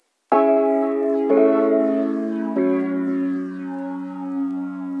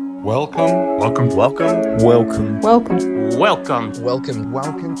Welcome. Welcome. Welcome. Welcome. Welcome. Welcome. Welcome.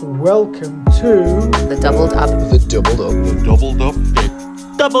 Welcome. Welcome to The Doubled Up. The Doubled Up. The Doubled Up.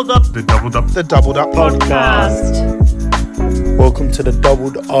 Doubled up. The Doubled Up. The Doubled Up Podcast. Welcome to the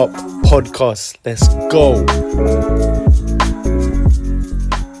Doubled Up Podcast. Let's go.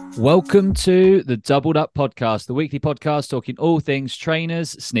 Welcome to the Doubled Up Podcast, the weekly podcast talking all things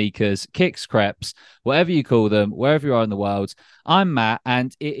trainers, sneakers, kicks, crepes, whatever you call them, wherever you are in the world. I'm Matt,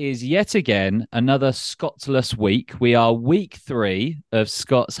 and it is yet again another Scottless week. We are week 3 of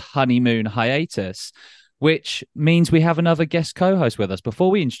Scott's honeymoon hiatus, which means we have another guest co-host with us.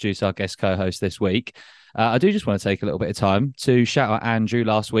 Before we introduce our guest co-host this week, I do just want to take a little bit of time to shout out Andrew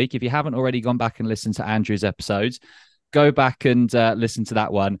last week. If you haven't already gone back and listened to Andrew's episodes, go back and listen to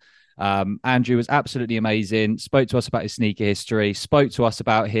that one. Andrew was absolutely amazing. Spoke to us about his sneaker history, spoke to us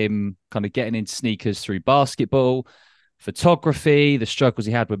about him kind of getting into sneakers through basketball, photography, the struggles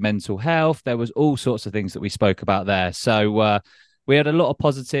he had with mental health. There was all sorts of things that we spoke about there. So we had a lot of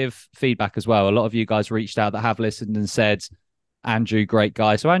positive feedback as well. A lot of you guys reached out that have listened and said, Andrew, great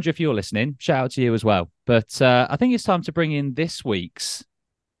guy. So Andrew, if you're listening, shout out to you as well. But I think it's time to bring in this week's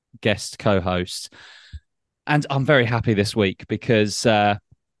guest co-host. And I'm very happy this week because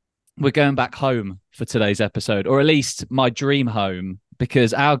we're going back home for today's episode, or at least my dream home,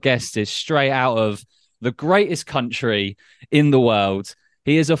 because our guest is straight out of the greatest country in the world.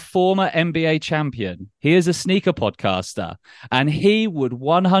 He is a former NBA champion. He is a sneaker podcaster, and he would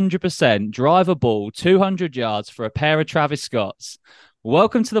 100% drive a ball 200 yards for a pair of Travis Scotts.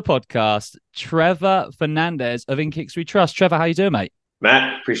 Welcome to the podcast, Trevor Fernandez of In Kicks We Trust. Trevor, how you doing, mate?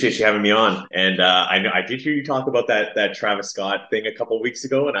 Matt, appreciate you having me on. And I did hear you talk about that Travis Scott thing a couple of weeks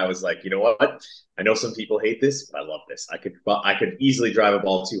ago, and I was like, you know what? I know some people hate this, but I love this. I could easily drive a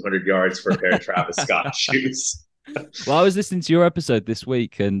ball 200 yards for a pair of Travis Scott shoes. Well, I was listening to your episode this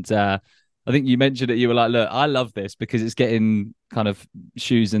week, and I think you mentioned it. You were like, look, I love this because it's getting kind of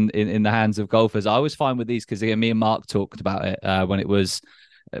shoes in the hands of golfers. I was fine with these because, again, me and Mark talked about it when it was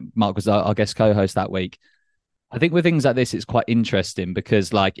Mark was our guest co-host that week. I think with things like this, it's quite interesting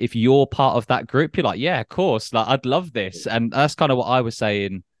because, like, if you're part of that group, you're like, yeah, of course, like, I'd love this. And that's kind of what I was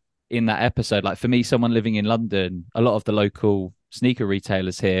saying in that episode. Like, for me, someone living in London, a lot of the local sneaker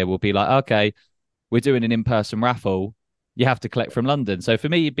retailers here will be like, okay, we're doing an in-person raffle. You have to collect from London. So for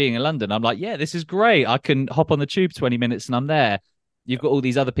me, being in London, I'm like, yeah, this is great. I can hop on the tube 20 minutes and I'm there. You've got all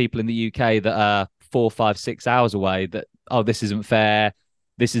these other people in the UK that are 4, 5, 6 hours away that, oh, this isn't fair.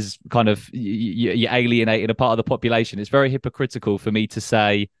 This is kind of, you're alienating a part of the population. It's very hypocritical for me to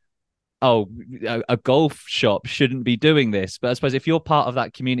say, oh, a golf shop shouldn't be doing this. But I suppose if you're part of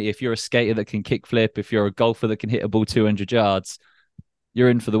that community, if you're a skater that can kick flip, if you're a golfer that can hit a ball 200 yards, you're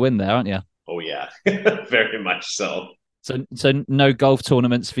in for the win there, aren't you? Oh, yeah, very much so. So no golf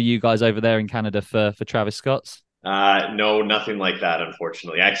tournaments for you guys over there in Canada for Travis Scott's? No, nothing like that,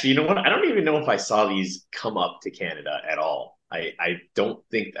 unfortunately. Actually, you know what? I don't even know if I saw these come up to Canada at all. I don't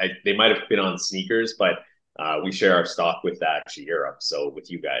think they might have been on sneakers, but we share our stock with actually Europe, so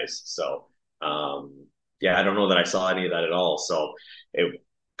with you guys. So yeah, I don't know that I saw any of that at all. So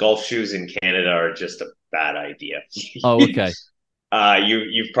golf shoes in Canada are just a bad idea. Oh, okay.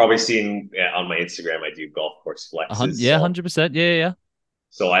 You've probably seen on my Instagram, I do golf course flexes. Yeah, 100%. Yeah.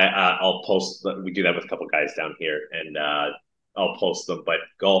 So I'll post. We do that with a couple guys down here, and I'll post them. But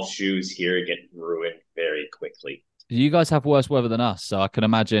golf shoes here get ruined very quickly. You guys have worse weather than us, so I can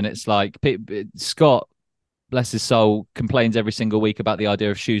imagine it's like Scott, bless his soul, complains every single week about the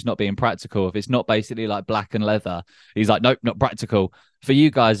idea of shoes not being practical. If it's not basically like black and leather, he's like, nope, not practical. For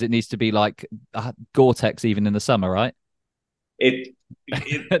you guys, it needs to be like Gore-Tex even in the summer, right?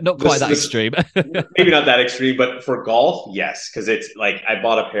 Not quite that extreme. Maybe not that extreme, but for golf, yes, because it's like I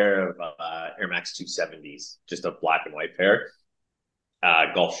bought a pair of Air Max 270s, just a black and white pair,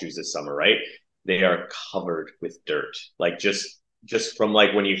 golf shoes this summer, right? They are covered with dirt, like just from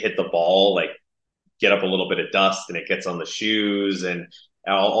like when you hit the ball, like get up a little bit of dust and it gets on the shoes, and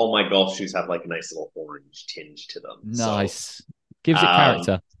all my golf shoes have like a nice little orange tinge to them. Nice, so, gives it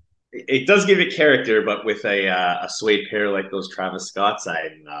character. It does give it character, but with a suede pair like those Travis Scotts,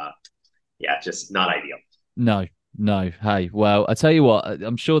 I'm just not ideal. No. Hey, well, I tell you what,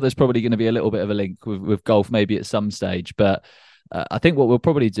 I'm sure there's probably going to be a little bit of a link with golf maybe at some stage, but I think what we'll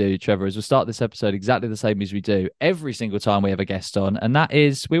probably do, Trevor, is we'll start this episode exactly the same as we do every single time we have a guest on. And that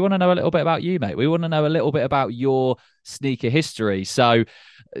is, we want to know a little bit about you, mate. We want to know a little bit about your sneaker history. So,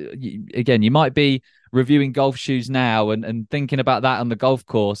 again, you might be reviewing golf shoes now and thinking about that on the golf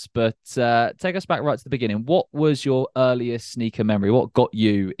course, but take us back right to the beginning. What was your earliest sneaker memory? What got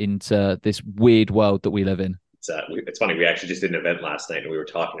you into this weird world that we live in? It's funny. We actually just did an event last night, and we were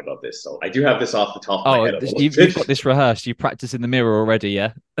talking about this. So I do have this off the top of my Oh, head a little you've bit. got this rehearsed. You practice in the mirror already,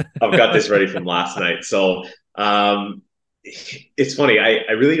 yeah? I've got this ready from last night. So it's funny.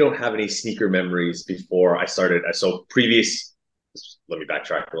 I really don't have any sneaker memories before I started. So previous, let me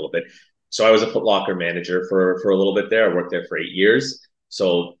backtrack a little bit. So I was a Foot Locker manager for a little bit there. I worked there for 8 years.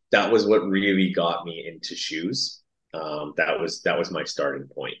 So that was what really got me into shoes. That was my starting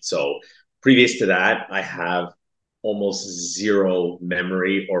point. So previous to that, I have almost zero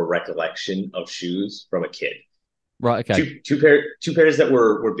memory or recollection of shoes from a kid. Right. Okay. Two pairs that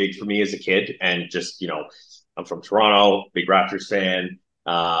were big for me as a kid, and just I'm from Toronto, big Raptors fan.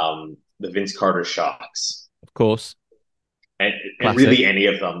 The Vince Carter Shocks, Of course. and really any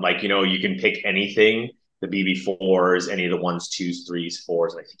of them. Like you can pick anything. The BB4s, any of the ones, twos, threes,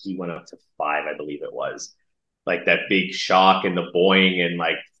 fours. And I think he went up to five, I believe it was. Like that big shock and the Boeing, and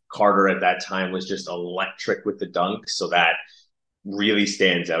like Carter at that time was just electric with the dunk. So that really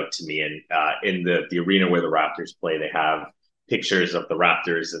stands out to me. And in the arena where the Raptors play, they have pictures of the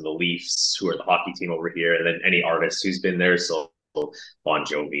Raptors and the Leafs, who are the hockey team over here, and then any artist who's been there. So Bon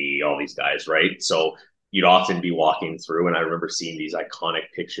Jovi, all these guys, right? So you'd often be walking through, and I remember seeing these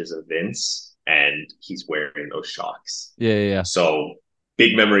iconic pictures of Vince, and he's wearing those Shocks. Yeah. So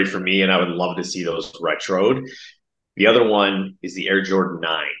big memory for me, and I would love to see those retroed. The other one is the Air Jordan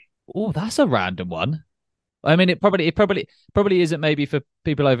 9. Oh, that's a random one. I mean, it probably isn't maybe for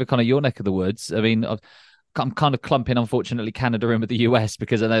people over kind of your neck of the woods. I mean, I'm kind of clumping, unfortunately, Canada in with the US,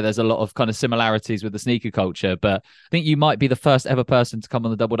 because I know there's a lot of kind of similarities with the sneaker culture. But I think you might be the first ever person to come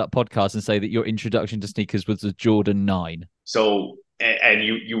on the Doubled Up podcast and say that your introduction to sneakers was the Jordan 9. So, and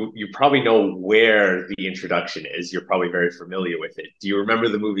you probably know where the introduction is. You're probably very familiar with it. Do you remember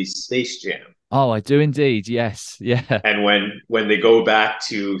the movie Space Jam? Oh, I do indeed. Yes. Yeah. And when they go back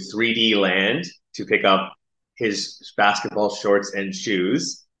to 3D land to pick up his basketball shorts and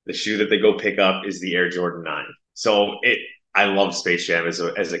shoes, the shoe that they go pick up is the Air Jordan 9. So I love Space Jam as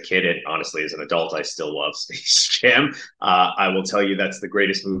a kid, and honestly, as an adult, I still love Space Jam. I will tell you that's the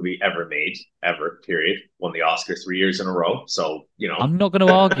greatest movie ever made, ever, period. Won the Oscar 3 years in a row. So, I'm not going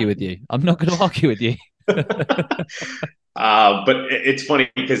to argue with you. But it's funny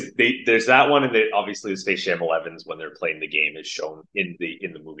because there's that one, and obviously the Space Jam 11s when they're playing the game is shown in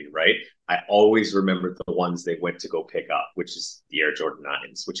the movie, right? I always remember the ones they went to go pick up, which is the Air Jordan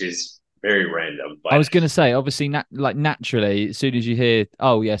 9s, which is very random. But I was going to say, obviously, naturally, as soon as you hear,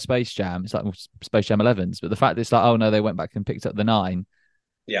 oh yeah, Space Jam, it's like Space Jam 11s. But the fact that it's like, oh no, they went back and picked up the 9.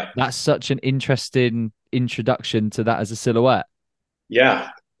 Yeah, that's such an interesting introduction to that as a silhouette. Yeah,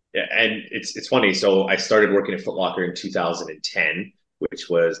 and it's funny. So I started working at Foot Locker in 2010, which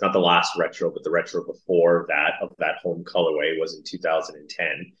was not the last retro, but the retro before that of that home colorway was in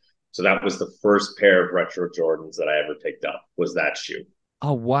 2010. So that was the first pair of retro Jordans that I ever picked up, was that shoe.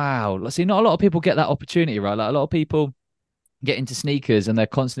 Oh, wow. See, not a lot of people get that opportunity, right? Like a lot of people get into sneakers and they're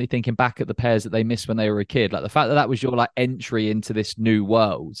constantly thinking back at the pairs that they missed when they were a kid. Like the fact that that was your like entry into this new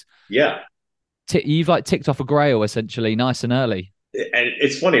world. Yeah. You've like ticked off a grail essentially nice and early. And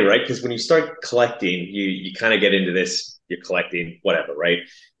it's funny, right? Because when you start collecting, you kind of get into this, you're collecting whatever, right?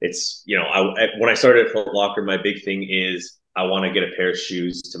 It's, when I started at Foot Locker, my big thing is I want to get a pair of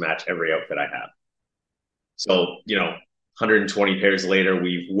shoes to match every outfit I have. So, 120 pairs later,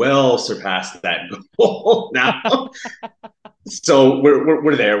 we've well surpassed that goal now. So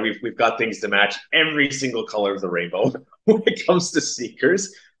we're there. We've got things to match every single color of the rainbow when it comes to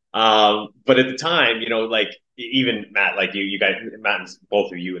sneakers. But at the time, like even Matt, like you guys, Matt, and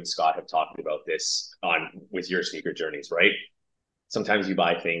both of you and Scott have talked about this with your sneaker journeys, right? Sometimes you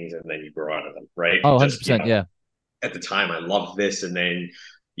buy things and then you grow out of them, right? Oh, 100%, yeah. At the time, I loved this, and then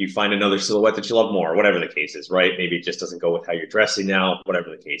you find another silhouette that you love more, whatever the case is, right? Maybe it just doesn't go with how you're dressing now, whatever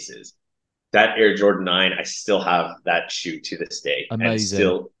the case is. That Air Jordan 9, I still have that shoe to this day. Amazing. And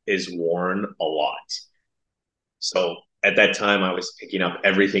still is worn a lot. So at that time, I was picking up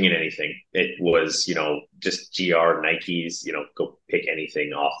everything and anything. It was, just GR Nikes, go pick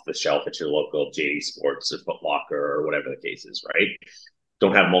anything off the shelf at your local JD Sports or Foot Locker or whatever the case is, right?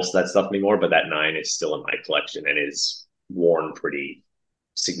 Don't have most of that stuff anymore, but that 9 is still in my collection and is worn pretty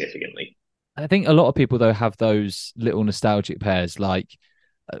significantly. I think a lot of people, though, have those little nostalgic pairs. Like,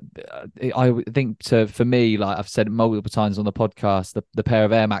 I think for me, like I've said multiple times on the podcast, the pair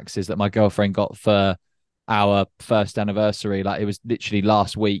of Air Maxes that my girlfriend got for our first anniversary, like it was literally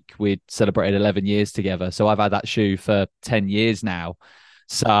last week, we'd celebrated 11 years together. So I've had that shoe for 10 years now.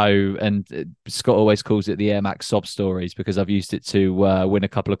 So, and Scott always calls it the Air Max sob stories because I've used it to win a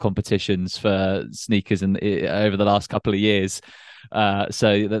couple of competitions for sneakers over the last couple of years.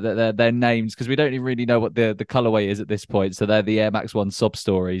 So they're names because we don't even really know what the colorway is at this point. So they're the Air Max 1 sob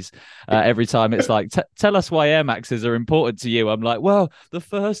stories. Every time it's like, tell us why Air Maxes are important to you. I'm like, well, the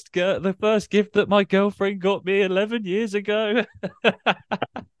first gift that my girlfriend got me 11 years ago.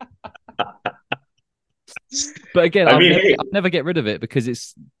 But again, I mean, hey, I'll never get rid of it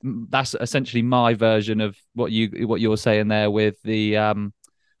because that's essentially my version of what you're saying there with the Jordan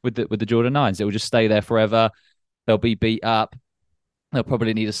 9s. It will just stay there forever. They'll be beat up. They'll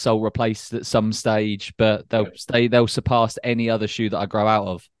probably need a sole replaced at some stage, but they'll surpass any other shoe that I grow out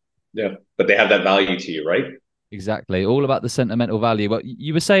of. yeah, but they have that value to you, right? Exactly. All about the sentimental value. But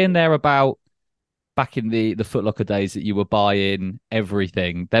you were saying there about back in the Foot Locker days that you were buying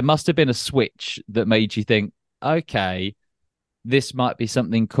everything. There must have been a switch that made you think, okay, this might be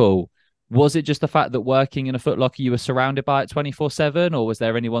something cool. Was it just the fact that working in a Foot Locker, you were surrounded by it 24/7, or was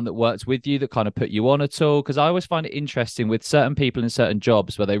there anyone that worked with you that kind of put you on at all? Because I always find it interesting with certain people in certain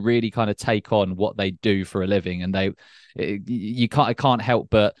jobs where they really kind of take on what they do for a living, and it can't help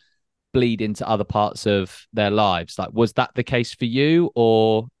but bleed into other parts of their lives. Like, was that the case for you,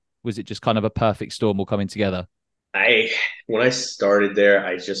 or was it just kind of a perfect storm all coming together? When I started there,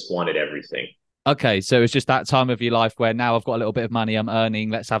 I just wanted everything. Okay, so it's just that time of your life where now I've got a little bit of money I'm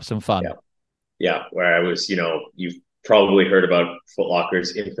earning. Let's have some fun. Yeah. Yeah. Where I was, you've probably heard about Foot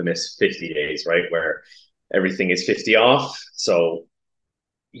Locker's infamous 50 days, right? Where everything is 50 off. So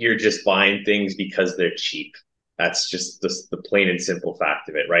you're just buying things because they're cheap. That's just the plain and simple fact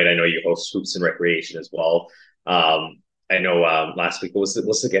of it, right? I know you host Hoops and Recreation as well. I know last week, what's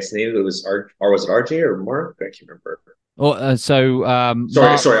the guest name? It was or was it RJ or Mark? I can't remember. Sorry,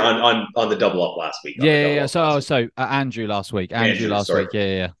 Mark, on the double up last week. yeah. So Andrew last week. Andrew last sorry. week.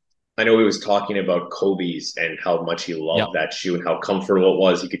 Yeah. I know he was talking about Kobe's and how much he loved that shoe and how comfortable it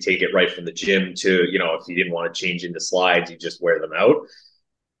was. He could take it right from the gym to, if he didn't want to change into slides, you just wear them out.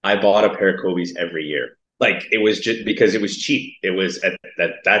 I bought a pair of Kobe's every year. Like, it was just because it was cheap. It was at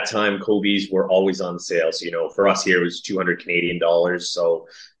that time, Kobe's were always on sale. So, for us here, it was 200 Canadian dollars. So,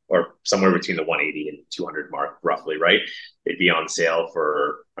 or somewhere between the 180 and 200 mark, roughly, right? It'd be on sale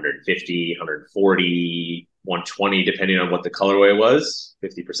for 150, 140, 120, depending on what the colorway was,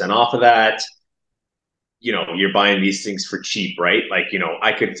 50% off of that. You're buying these things for cheap, right? Like,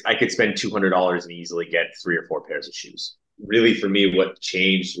 I could spend $200 and easily get 3 or 4 pairs of shoes. Really, for me, what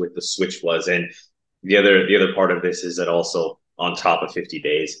changed with the switch was, and the other part of this is that also on top of 50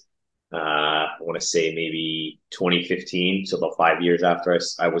 days, I want to say maybe 2015, so about 5 years after I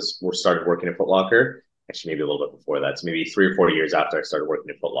started working at Foot Locker. Actually, maybe a little bit before that. So maybe 3 or 4 years after I started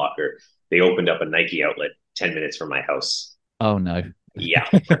working at Foot Locker, they opened up a Nike outlet 10 minutes from my house. Oh no. Yeah.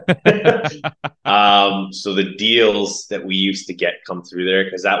 So the deals that we used to get come through there,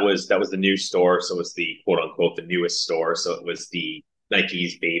 because that was the new store. So it was the quote unquote the newest store. So it was the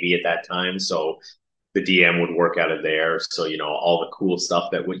Nike's baby at that time. So the DM would work out of there. So, all the cool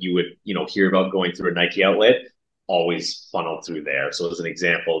stuff that what you would, hear about going through a Nike outlet always funneled through there. So as an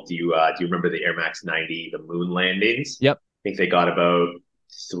example, do you remember the Air Max 90, the moon landings? Yep. I think they got about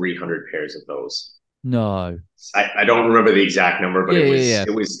 300 pairs of those. No. I don't remember the exact number, but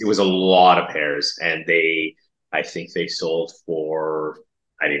it was a lot of pairs, and I think they sold for,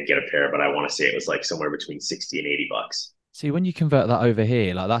 I didn't get a pair, but I want to say it was like somewhere between 60 and $80. See, when you convert that over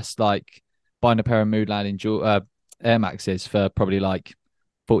here, like that's like buying a pair of Mood Landing Air Maxes for probably like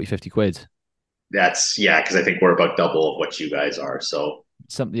 40, 50 quid. Because I think we're about double of what you guys are. So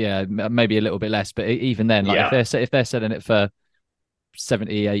maybe a little bit less, but even then, like if they're selling it for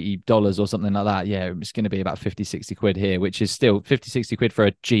 $70-$80 or something like that, it's going to be about 50-60 quid here, which is still 50-60 quid for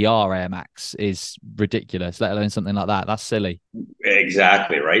a GR Air Max is ridiculous, let alone something like that. That's silly.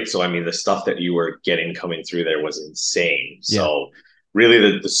 Exactly, right? So I mean, the stuff that you were getting coming through there was insane. So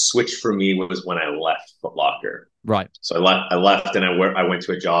really the switch for me was when I left Foot Locker. Right. So I left and I went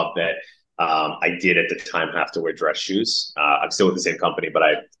to a job that I did at the time have to wear dress shoes. I'm still with the same company, but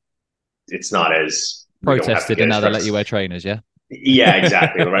it's not as protested, and now they let you wear trainers. Yeah,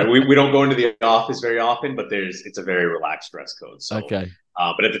 exactly. Right. We don't go into the office very often, but it's a very relaxed dress code. So, okay.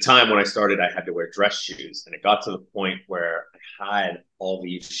 But at the time when I started, I had to wear dress shoes, and it got to the point where I had all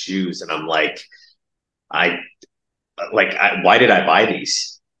these shoes, and I'm like, why did I buy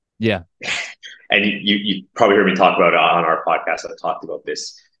these? Yeah. And you probably heard me talk about it on our podcast. I talked about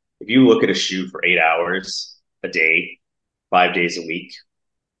this. If you look at a shoe for 8 hours a day, 5 days a week,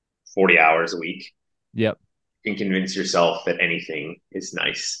 40 hours a week. Yep. You can convince yourself that anything is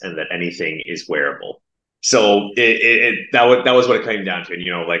nice and that anything is wearable. So that was what it came down to.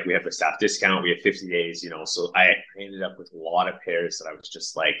 And, like we have a staff discount, we have 50 days, so I ended up with a lot of pairs that I was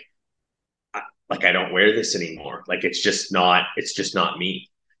just like, like I don't wear this anymore. Like it's just not me.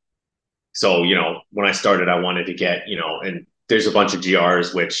 So, when I started, I wanted to get, and there's a bunch of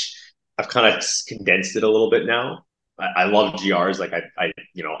GRs, which I've kind of condensed it a little bit now. I love GRs. Like I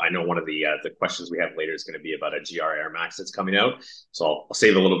know one of the questions we have later is going to be about a GR Air Max that's coming out. So I'll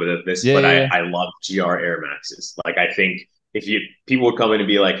save a little bit of this, Yeah, but yeah, yeah. I love GR Air Maxes. Like I think if people would come in and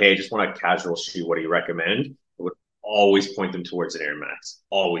be like, hey, just want a casual shoe, what do you recommend? I would always point them towards an Air Max.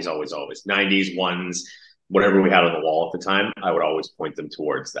 Always, always, always. 90s ones, whatever we had on the wall at the time, I would always point them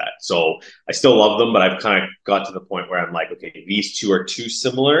towards that. So I still love them, but I've kind of got to the point where I'm like, okay, these two are too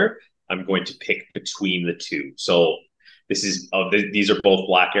similar. I'm going to pick between the two. So these are both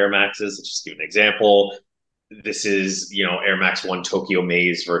black Air Maxes. Let's just give an example. This is, Air Max 1 Tokyo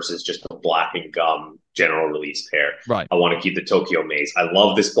Maze versus just a black and gum general release pair. Right. I want to keep the Tokyo Maze. I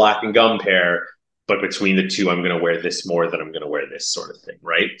love this black and gum pair, but between the two, I'm going to wear this more than I'm going to wear this sort of thing,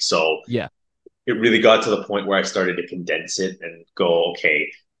 right? So yeah, it really got to the point where I started to condense it and go, okay,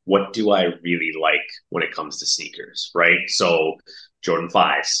 what do I really like when it comes to sneakers, right? So Jordan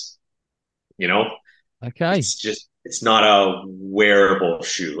 5s, okay, it's not a wearable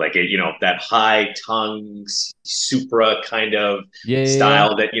shoe. Like that high tongue Supra kind of yeah.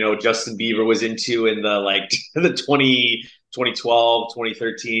 style that, Justin Bieber was into in the like the 2012,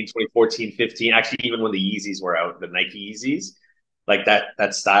 2013, 2014, 15, actually even when the Yeezys were out, the Nike Yeezys, like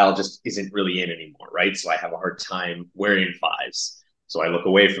that style just isn't really in anymore, right? So I have a hard time wearing 5s. So I look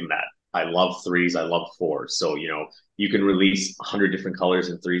away from that. I love 3s. I love 4s. So, you can release 100 different colors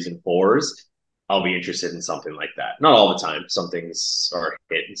in 3s and 4s. I'll be interested in something like that. Not all the time. Some things are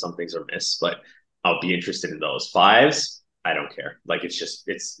hit and some things are miss, but I'll be interested in those. 5s, I don't care. Like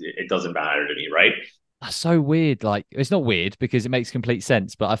it doesn't matter to me, right? That's so weird. Like it's not weird because it makes complete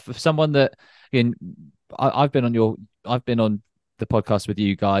sense. But for someone that I've been on the podcast with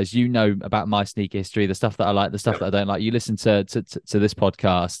you guys. You know about my sneaker history, the stuff that I like, the stuff that I don't like. You listen to this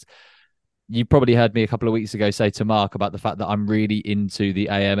podcast. You probably heard me a couple of weeks ago say to Mark about the fact that I'm really into the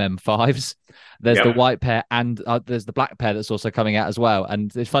AMM 5s. There's the white pair and there's the black pair that's also coming out as well.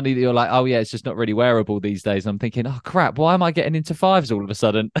 And it's funny that you're like, oh yeah, it's just not really wearable these days. I'm thinking, oh crap, why am I getting into 5s all of a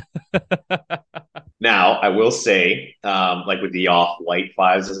sudden? Now, I will say, like with the off-white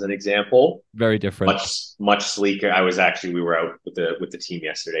 5s as an example, very different, much sleeker. We were out with the team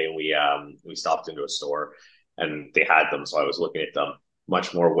yesterday, and we stopped into a store, and they had them, so I was looking at them.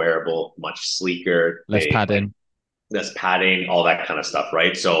 Much more wearable, much sleeker, less padding, all that kind of stuff,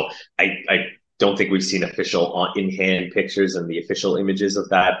 right? So I don't think we've seen official in-hand pictures and the official images of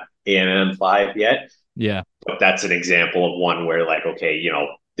that AMM 5 yet. Yeah, but that's an example of one where, like, okay,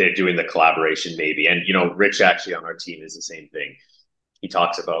 they're doing the collaboration maybe. And, Rich actually on our team is the same thing. He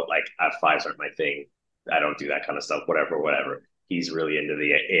talks about like, 5s aren't my thing. I don't do that kind of stuff, whatever. He's really into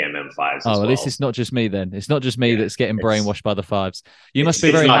the AMM 5s. Oh, well, this is not just me then. It's not just me that's getting brainwashed by the 5s. You must be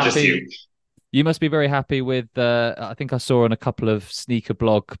very happy. Just you. You must be very happy with, I think I saw on a couple of sneaker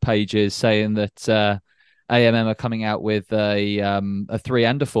blog pages saying that AMM are coming out with a 3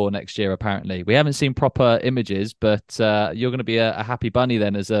 and a 4 next year, apparently. We haven't seen proper images, but you're going to be a happy bunny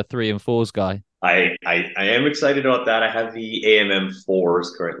then as a 3 and 4s guy. I am excited about that. I have the AMM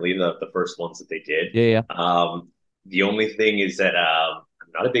 4s currently, the first ones that they did. Yeah. The only thing is that I'm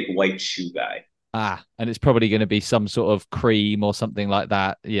not a big white shoe guy. And it's probably going to be some sort of cream or something like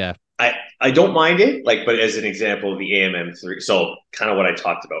that. Yeah. I don't mind it, but as an example of the AMM 3, so kind of what I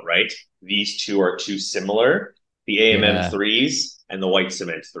talked about, right? These two are too similar, the AMM 3s and the white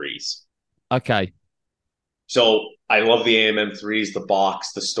cement 3s. Okay. So I love the AMM 3s, the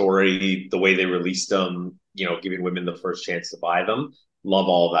box, the story, the way they released them, giving women the first chance to buy them. Love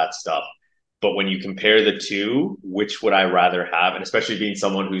all of that stuff. But when you compare the two, which would I rather have? And especially being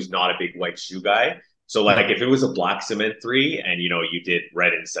someone who's not a big white shoe guy. So like if it was a black cement 3 and, you did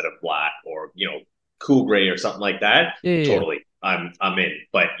red instead of black or, cool gray or something like that, totally. I'm in.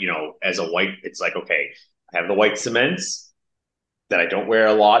 But, as a white, it's like, okay, I have the white cements that I don't wear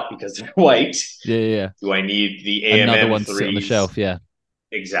a lot because they're white. Yeah. Do I need the AMM another one 3s? To sit on the shelf? Yeah.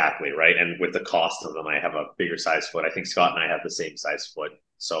 Exactly, right. And with the cost of them, I have a bigger size foot. I think Scott and I have the same size foot.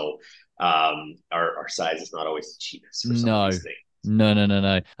 So our size is not always the cheapest for some of these things.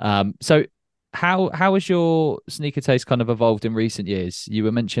 No. So how has your sneaker taste kind of evolved in recent years? You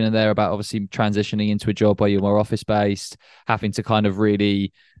were mentioning there about obviously transitioning into a job where you're more office based, having to kind of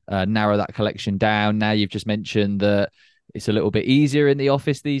really narrow that collection down. Now you've just mentioned that it's a little bit easier in the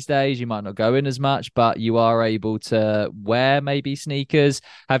office these days. You might not go in as much, but you are able to wear maybe sneakers.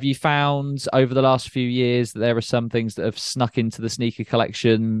 Have you found over the last few years that there are some things that have snuck into the sneaker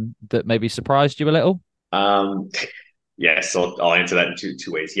collection that maybe surprised you a little? Yes, so I'll answer that in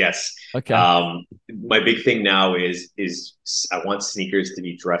two ways. Yes. Okay. My big thing now is I want sneakers to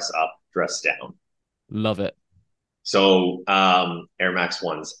be dress up, dress down. Love it. So Air Max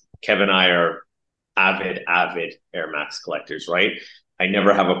ones. Kevin and I are avid Air Max collectors, right? I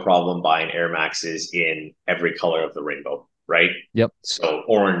never have a problem buying Air Maxes in every color of the rainbow, right? Yep. So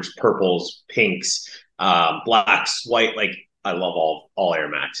orange, purples, pinks, blacks, white. Like I love all Air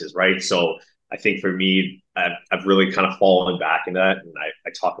Maxes, right? So I think for me, I've really kind of fallen back into that, and I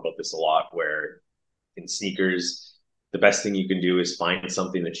talk about this a lot. Where in sneakers, the best thing you can do is find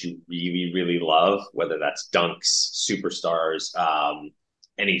something that you really love, whether that's Dunks, Superstars,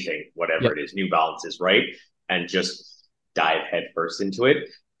 anything, whatever Yep. it is, New Balances, right? And just dive headfirst into it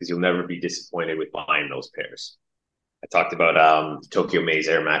because you'll never be disappointed with buying those pairs. I talked about Tokyo Maze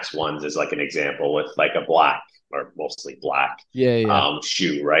Air Max ones as like an example with like a black or mostly black Yeah.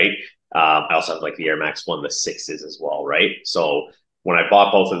 shoe, right? I also have like the Air Max one, the sixes as well, right? So when I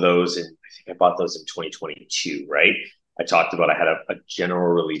bought both of those, and I think I bought those in 2022, right? I talked about I had a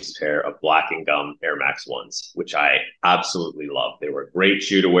general release pair of black and gum Air Max ones, which I absolutely love. They were a great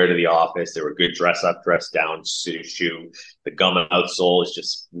shoe to wear to the office. They were a good dress up, dress down shoe. The gum outsole is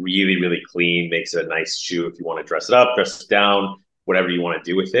just really clean, makes it a nice shoe if you want to dress it up, dress it down, whatever you want to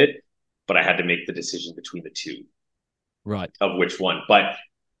do with it. But I had to make the decision between the two Right. of which one. But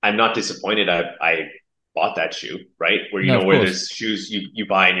I'm not disappointed. I bought that shoe, right? Where No, of where course. there's shoes you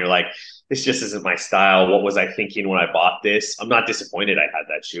buy and you're like, this just isn't my style. What was I thinking when I bought this? I'm not disappointed I had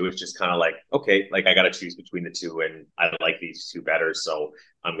that shoe. It's just kind of like, okay, like I got to choose between the two, and I like these two better, so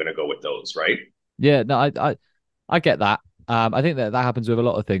I'm gonna go with those, right? Yeah, no, I get that. I think that happens with a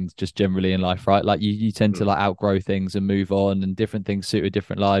lot of things just generally in life, right? Like you tend to Mm. like outgrow things and move on, and different things suit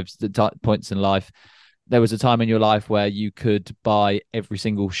different lives, points in life. There was a time in your life where you could buy every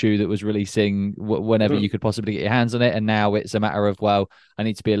single shoe that was releasing whenever Mm-hmm. you could possibly get your hands on it, and now it's a matter of, well, I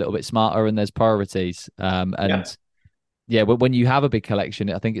need to be a little bit smarter, and there's priorities. Yeah. And yeah, but when you have a big collection,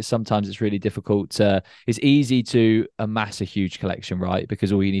 I think it's really difficult to, it's easy to amass a huge collection, right?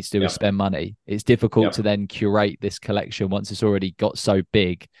 Because all you need to do is Yep. spend money. It's difficult to Yep. then curate this collection once it's already got so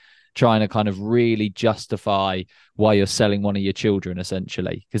big, trying to kind of really justify why you're selling one of your children,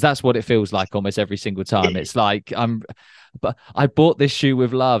 essentially. Because that's what it feels like almost every single time. It's like, but I bought this shoe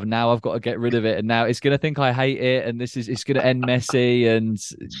with love. Now I've got to get rid of it. And now it's going to think I hate it. And it's going to end messy. And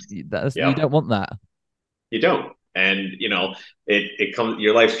you Yep. don't want that. You don't. And it comes,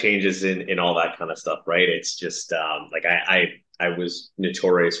 your life changes in all that kind of stuff, right? It's just like I was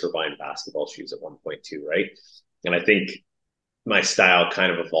notorious for buying basketball shoes at one point too, right? And I think my style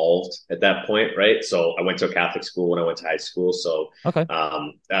kind of evolved at that point, right? So I went to a Catholic school when I went to high school. So Okay.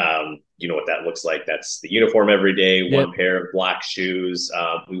 you know what that looks like. That's the uniform every day, Yeah. one pair of black shoes.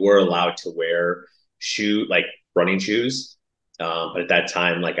 We were allowed to wear like running shoes. But at that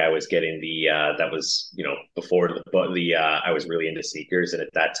time, like I was getting that was, before I was really into sneakers. And at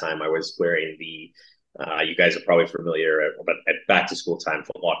that time I was wearing you guys are probably familiar, but at back to school time,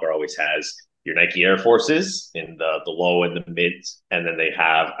 Foot Locker always has your Nike Air Forces in the low and the mids, and then they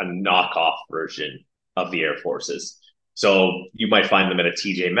have a knockoff version of the Air Forces. So you might find them at a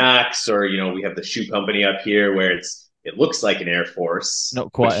TJ Maxx, or we have the shoe company up here where it looks like an Air Force,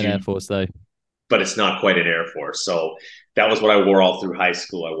 Not quite an Air Force though. but it's not quite an Air Force. So that was what I wore all through high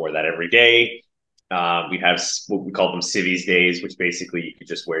school. I wore that every day. We have what we call them civvies days, which basically you could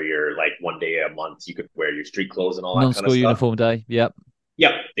just wear your, like, one day a month, you could wear your street clothes and all that kind of Non-school stuff. uniform day. Yep.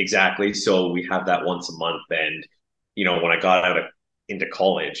 Yep, exactly. So we have that once a month. And, when I got into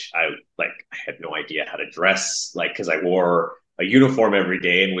college, I had no idea how to dress, like, because I wore a uniform every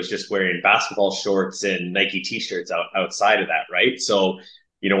day and was just wearing basketball shorts and Nike t-shirts outside of that. Right. So,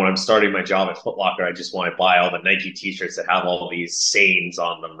 when I'm starting my job at Foot Locker, I just want to buy all the Nike t-shirts that have all these sayings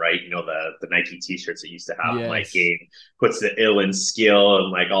on them. Right. The Nike t-shirts that used to have my Yes. game puts the ill in skill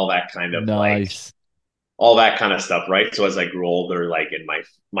and like all that kind of Nice. all that kind of stuff, right? So as I grew older, like, and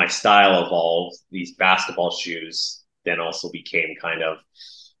my style evolved, these basketball shoes then also became kind of,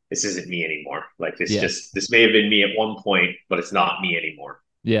 this isn't me anymore. Like Yeah. this may have been me at one point, but it's not me anymore.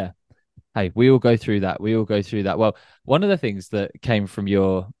 Yeah. Hey, we all go through that. We all go through that. Well, one of the things that came from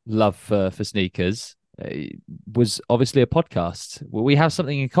your love for sneakers was obviously a podcast. Well, we have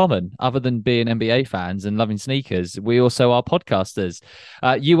something in common other than being NBA fans and loving sneakers. We also are podcasters.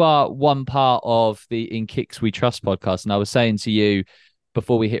 You are one part of the In Kicks We Trust podcast. And I was saying to you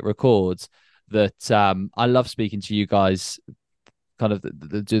before we hit record that I love speaking to you guys, kind of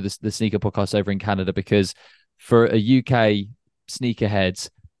do the sneaker podcast over in Canada, because for a UK sneakerhead,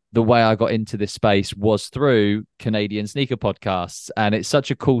 the way I got into this space was through Canadian sneaker podcasts. And it's such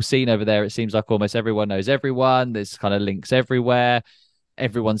a cool scene over there. It seems like almost everyone knows everyone. There's kind of links everywhere.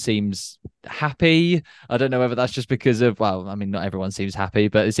 Everyone seems happy. I don't know whether that's just because of, well, I mean, not everyone seems happy,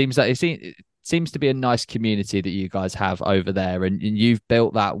 but it seems like it seems to be a nice community that you guys have over there. And you've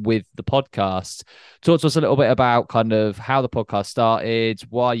built that with the podcast. Talk to us a little bit about kind of how the podcast started,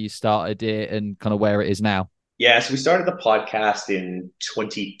 why you started it, and kind of where it is now. Yeah, so we started the podcast in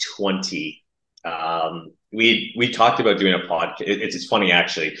 2020. We talked about doing a podcast. It's funny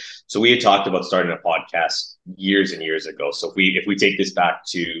actually. So we had talked about starting a podcast years and years ago. So if we take this back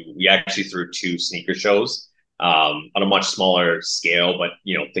to, we actually threw 2 sneaker shows on a much smaller scale, but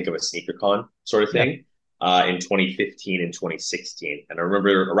think of a sneaker con sort of thing in 2015 and 2016. And I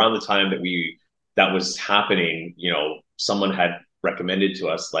remember around the time that was happening, someone had recommended to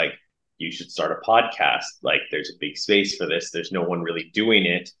us like, you should start a podcast. Like there's a big space for this. There's no one really doing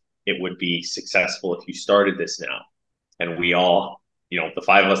it. It would be successful if you started this now. And we all, the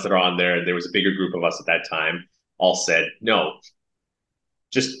 5 of us that are on there was a bigger group of us at that time, all said, no,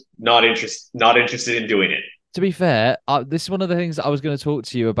 just not interested in doing it. To be fair, this is one of the things that I was going to talk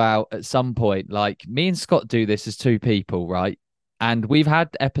to you about at some point. Like me and Scott do this as 2 people, right? And we've had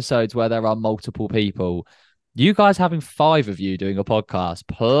episodes where there are multiple people. You guys having 5 of you doing a podcast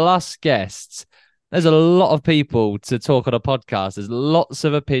plus guests, there's a lot of people to talk on a podcast. There's lots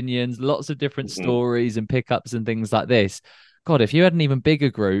of opinions, lots of different stories and pickups and things like this. God, if you had an even bigger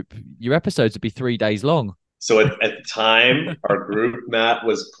group, your episodes would be 3 days long. So at the time, our group, Matt,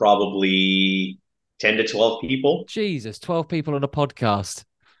 was probably 10 to 12 people. Jesus, 12 people on a podcast.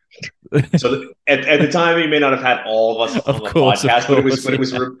 So at the time, we may not have had all of us on the podcast,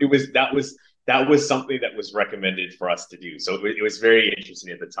 but that was something that was recommended for us to do. So it was very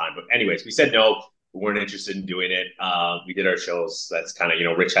interesting at the time. But anyways, we said no, we weren't interested in doing it. We did our shows. That's kind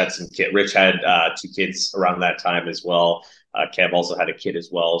of, Rich had 2 kids around that time as well. Kev also had a kid as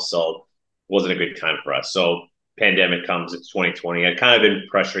well. So it wasn't a good time for us. So pandemic comes, it's 2020. I'd kind of been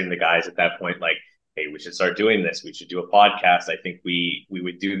pressuring the guys at that point, like, hey, we should start doing this. We should do a podcast. I think we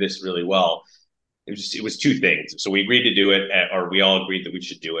would do this really well. It was 2 things. So we agreed to do it, or we all agreed that we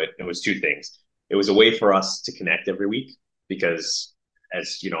should do it. It was 2 things. It was a way for us to connect every week because,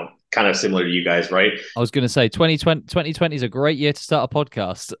 as kind of similar to you guys, right? I was going to say 2020 is a great year to start a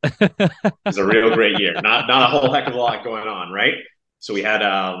podcast. It's a real great year. Not a whole heck of a lot going on, right? So we had,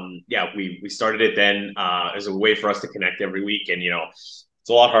 we started it then as a way for us to connect every week. And, it's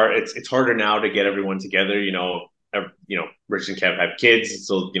a lot hard. It's harder now to get everyone together. Rich and Kev have kids.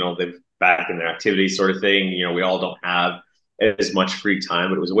 So, they're back in their activities sort of thing. We all don't have as much free time,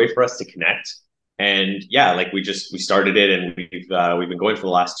 but it was a way for us to connect. And yeah, like we started it, and we've been going for the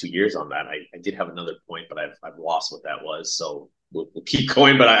last 2 years on that. I did have another point, but I've lost what that was. So we'll keep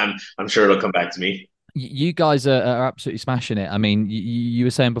going, but I'm sure it'll come back to me. You guys are absolutely smashing it. I mean, you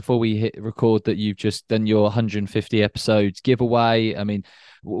were saying before we hit record that you've just done your 150 episodes giveaway. I mean,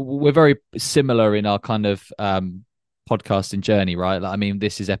 we're very similar in our kind of podcasting journey, right? Like, I mean,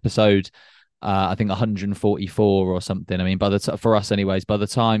 this is episode I think 144 or something. I mean, for us anyways, by the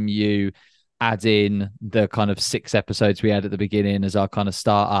time you add in the kind of 6 episodes we had at the beginning as our kind of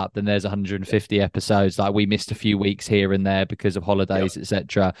start up, then there's 150 episodes. Like we missed a few weeks here and there because of holidays,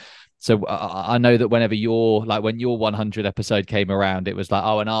 etc. So I know that when your 100 episode came around, it was like,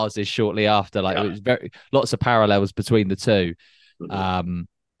 oh, and ours is shortly after. Like it was lots of parallels between the 2. And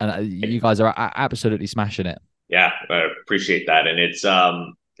you guys are absolutely smashing it. Yeah, I appreciate that. And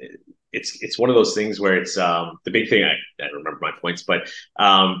it's one of those things where it's the big thing. I remember my points, but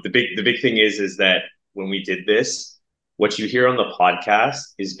the big thing is that when we did this, what you hear on the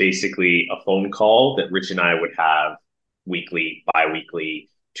podcast is basically a phone call that Rich and I would have weekly, bi-weekly,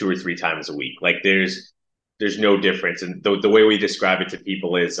 2 or 3 times a week. Like there's no difference. And the way we describe it to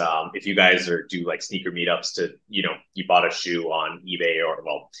people is if you guys do like sneaker meetups to, you bought a shoe on eBay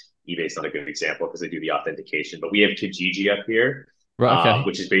eBay's not a good example because they do the authentication, but we have Kijiji up here. Right, okay.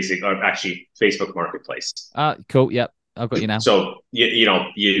 Which is actually Facebook Marketplace. Cool. Yep, I've got you now. So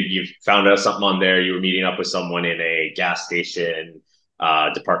you found out something on there. You were meeting up with someone in a gas station,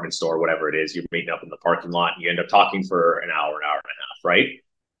 department store, whatever it is. You're meeting up in the parking lot, and you end up talking for an hour and a half. Right?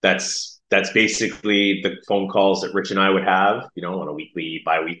 That's basically the phone calls that Rich and I would have, on a weekly,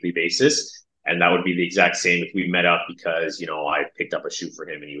 bi-weekly basis. And that would be the exact same if we met up because, I picked up a shoe for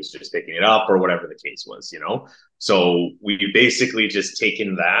him and he was just picking it up or whatever the case was, So we basically just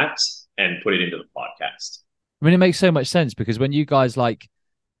taken that and put it into the podcast. I mean, it makes so much sense because when you guys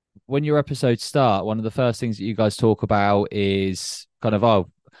when your episodes start, one of the first things that you guys talk about is kind of,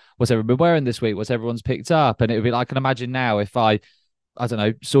 oh, what's everyone been wearing this week? What's everyone's picked up? And it would be, I can imagine now if I I don't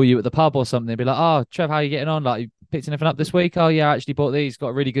know, saw you at the pub or something, they'd be like, "Oh, Trev, how are you getting on? Like, you picked anything up this week? Oh, yeah, I actually bought these, got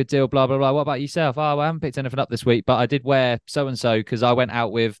a really good deal, blah, blah, blah. What about yourself? Oh, well, I haven't picked anything up this week, but I did wear so and so because I went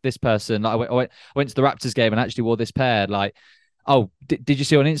out with this person. Like, I went to the Raptors game and actually wore this pair. Like, oh, did you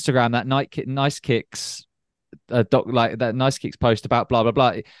see on Instagram that Nice Kicks like that Nice Kicks post about blah, blah,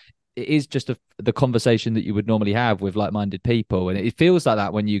 blah? It is just the conversation that you would normally have with like-minded people, and it feels like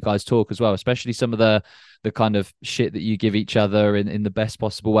that when you guys talk as well, especially some of the kind of shit that you give each other in the best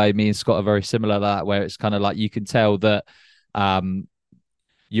possible way. Me and Scott are very similar to that, where it's kind of like you can tell that um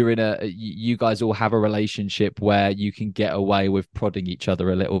you guys all have a relationship where you can get away with prodding each other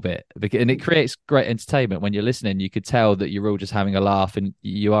a little bit, and it creates great entertainment when you're listening. You could tell that you're all just having a laugh, and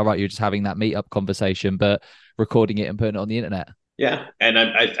you are right, you're just having that meetup conversation but recording it and putting it on the internet. Yeah, and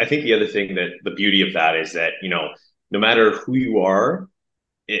I think the other thing that the beauty of that is that no matter who you are,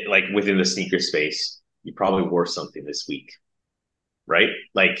 like within the sneaker space, you probably wore something this week, right?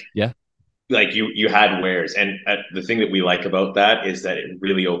 Yeah, Like you had wares, and the thing that we like about that is that it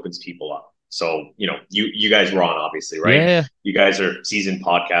really opens people up. So you guys were on, obviously, right? yeah, You guys are seasoned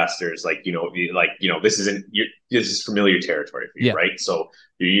podcasters. This is familiar territory for you, yeah, right? So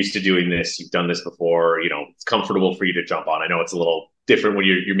you're used to doing this. You've done this before. It's comfortable for you to jump on. I know it's a little different when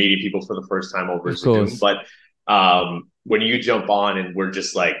you're meeting people for the first time over of Zoom, course. but when you jump on and we're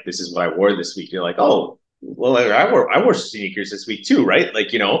just like, this is what I wore this week, you're like, oh, well, I wore sneakers this week too, right?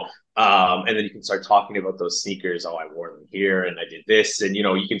 And then you can start talking about those sneakers. Oh, I wore them here and I did this. And,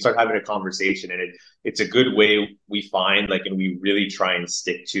 you can start having a conversation, and it's a good way we find, and we really try and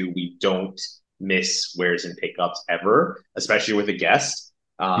stick to, we don't miss wears and pickups ever, especially with a guest.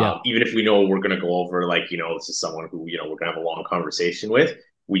 Yeah, Even if we know we're going to go over, this is someone who, we're going to have a long conversation with,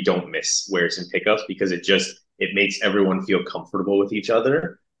 we don't miss wears and pickups because it makes everyone feel comfortable with each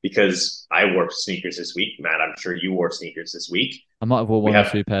other. Because I wore sneakers this week, Matt, I'm sure you wore sneakers this week. I might have worn We one or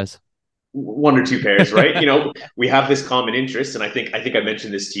have two pairs. one or two pairs, right? We have this common interest, and I think I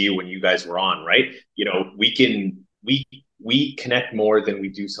mentioned this to you when you guys were on, right? We connect more than we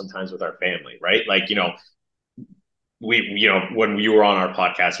do sometimes with our family, right? When we were on our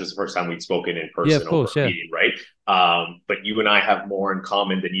podcast, it was the first time we'd spoken in Yeah, of person over course, a yeah. meeting, right? But you and I have more in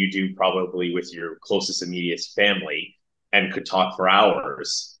common than you do probably with your closest immediate family, and could talk for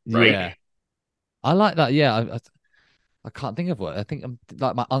hours, right? Yeah, I like that. Yeah, I can't think of what. I think I'm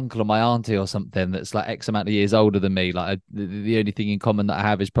like my uncle or my auntie or something that's like X amount of years older than me. The only thing in common that I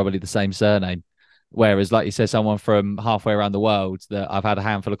have is probably the same surname. Whereas, like you said, someone from halfway around the world that I've had a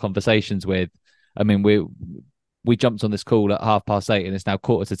handful of conversations with. I mean, we jumped on this call at 8:30, and it's now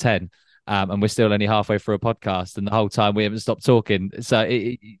 9:45. And we're still only halfway through a podcast, and the whole time we haven't stopped talking. So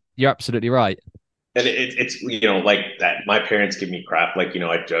you're absolutely right. And it's like that. My parents give me crap. My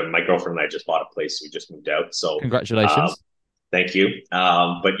girlfriend and I just bought a place. We just moved out, so um, Congratulations. thank you.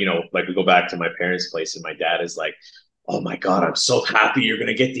 But we go back to my parents' place, and my dad is like, "Oh my god, I'm so happy you're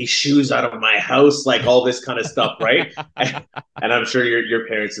gonna get these shoes out of my house," like all this kind of stuff, right? And I'm sure your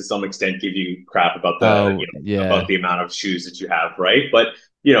parents, to some extent, give you crap about Oh yeah, about the amount of shoes that you have, right? But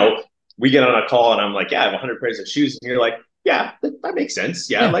you know, we get on a call, and I'm like, "Yeah, I have 100 pairs of shoes," and you're like, "Yeah, that makes sense.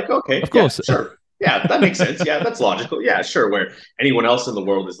 Yeah, yeah, like okay, of yeah, course. sure." Yeah, that makes sense. Yeah, that's logical. Yeah, sure. Where anyone else in the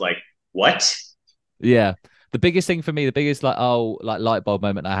world is like, what? Yeah. The biggest thing for me, the biggest like light bulb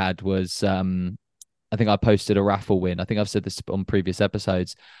moment I had was I think I posted a raffle win. I think I've said this on previous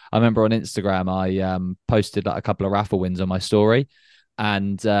episodes. I remember on Instagram I posted like a couple of raffle wins on my story.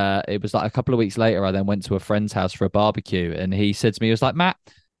 And it was like a couple of weeks later, I then went to a friend's house for a barbecue, and he said to me, he was like, Matt,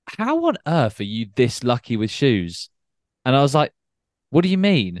 how on earth are you this lucky with shoes? And I was like, what do you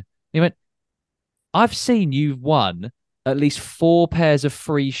mean? He went, I've seen you've won at least four pairs of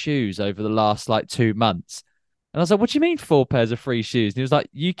free shoes over the last like 2 months. And I was like, what do you mean four pairs of free shoes? And he was like,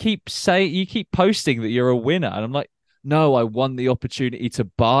 you keep posting that you're a winner. And I'm like, no, I won the opportunity to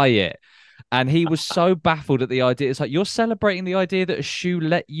buy it. And he was so baffled at the idea. It's like, you're celebrating the idea that a shoe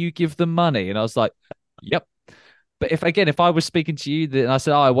let you give them money. And I was like, yep. But if I was speaking to you and I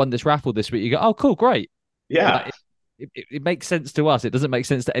said, oh, I won this raffle this week, you go, oh, cool, great. Yeah. Like, it makes sense to us. It doesn't make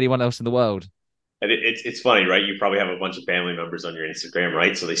sense to anyone else in the world. And it's funny, right? You probably have a bunch of family members on your Instagram,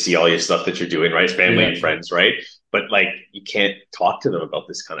 right? So they see all your stuff that you're doing, right? Family Yeah. and friends, right? But you can't talk to them about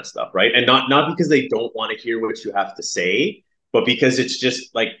this kind of stuff, right? And not because they don't want to hear what you have to say, but because it's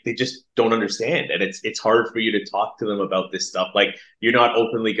just like they just don't understand, and it's hard for you to talk to them about this stuff. Like you're not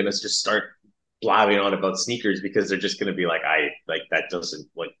openly going to just start blabbing on about sneakers because they're just going to be like, I like that doesn't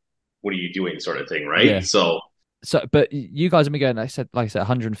like, what are you doing, sort of thing, right? Yeah. So So, but you guys have been going, like I said,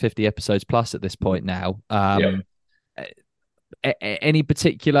 150 episodes plus at this point now. yeah. any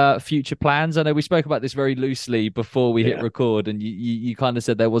particular future plans? I know we spoke about this very loosely before we hit Yeah. record, and you kind of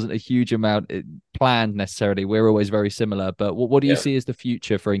said there wasn't a huge amount planned necessarily. We're always very similar, but what do you Yeah. see as the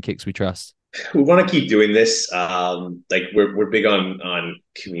future for In Kicks We Trust? We want to keep doing this. Like we're big on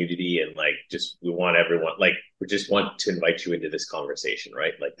community, and like just we want everyone, like we just want to invite you into this conversation,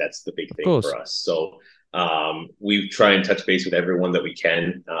 right? Like that's the big Of thing course. for us. So we try and touch base with everyone that we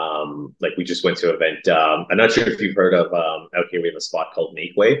can. Like we just went to an event. I'm not sure if you've heard of out here we have a spot called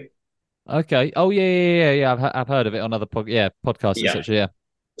Makeway. Okay. Oh yeah. I've heard of it on other podcasts, Yeah. etc. Yeah.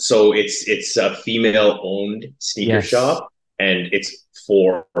 So it's a female owned sneaker Yes. shop, and it's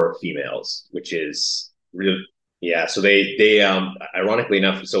for females, which is really, yeah. So they ironically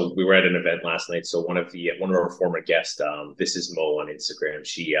enough, so we were at an event last night. So one of our former guests, this is Mo on Instagram.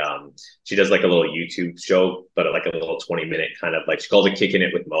 She does like a little YouTube show, but like a little 20-minute kind of like she calls it Kicking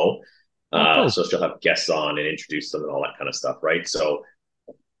It with Mo. Oh, cool. So she'll have guests on and introduce them and all that kind of stuff, right? So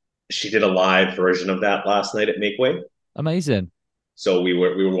she did a live version of that last night at Makeway. Amazing. So we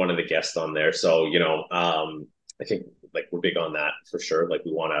were one of the guests on there. So I think like we're big on that for sure. Like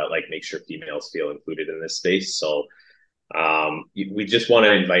we want to like make sure females feel included in this space. So we just want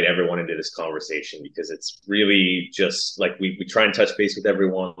to invite everyone into this conversation because it's really just like we try and touch base with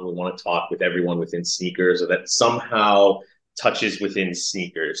everyone. We want to talk with everyone within sneakers, or that somehow touches within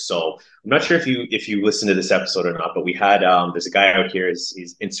sneakers. So I'm not sure if you listen to this episode or not, but we had there's a guy out here.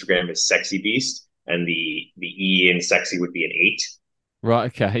 His Instagram is Sexy Beast, and the E in sexy would be an 8. Right.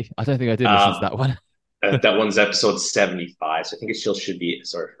 Okay. I don't think I did listen to Um, that one. that one's episode 75. So I think it still should be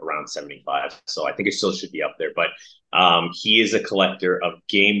around 75. So I think it still should be up there. But he is a collector of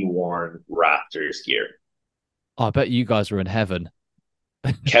game worn Raptors gear. Oh, I bet you guys were in heaven.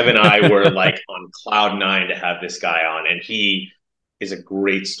 Kevin and I were like on cloud nine to have this guy on, and he is a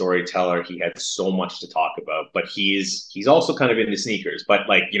great storyteller. He had so much to talk about, but he's also kind of into sneakers. But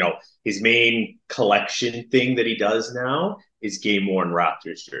like his main collection thing that he does now is game worn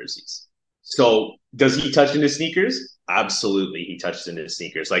Raptors jerseys. So does he touch into sneakers? Absolutely, he touches into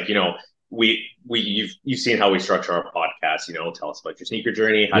sneakers. Like you've seen how we structure our podcast. Tell us about your sneaker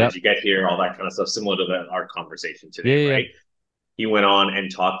journey. How Yep. did you get here? All that kind of stuff, similar to our conversation Yeah. today, Yeah. right? He went on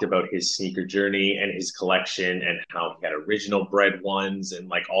and talked about his sneaker journey and his collection and how he had original bred ones and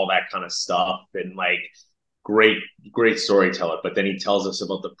like all that kind of stuff, and like great storyteller. But then he tells us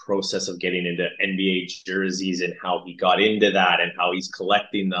about the process of getting into NBA jerseys and how he got into that and how he's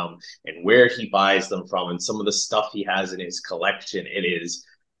collecting them and where he buys them from and some of the stuff he has in his collection.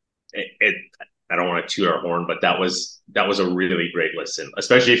 It I don't want to toot our horn, but that was a really great listen,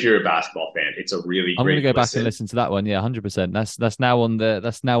 especially if you're a basketball fan. It's a really I'm gonna great go back and listen. listen to that one. Yeah, 100%. That's now on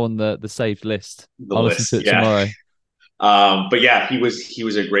the saved list. The I'll listen list, to it yeah. tomorrow. But yeah, he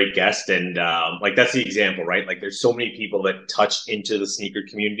was a great guest, and like that's the example, right? Like there's so many people that touch into the sneaker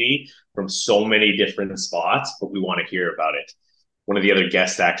community from so many different spots, but we want to hear about it. One of the other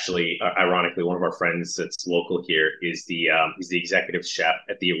guests, actually, ironically, one of our friends that's local here is he's the executive chef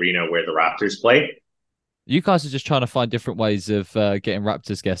at the arena where the Raptors play. You guys are just trying to find different ways of getting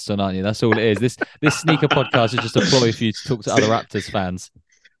Raptors guests on, aren't you? That's all it is. This sneaker podcast is just a ploy for you to talk to other Raptors fans.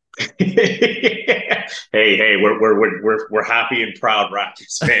 hey, we're happy and proud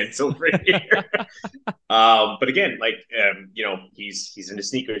Raptors fans over here. But again, like he's into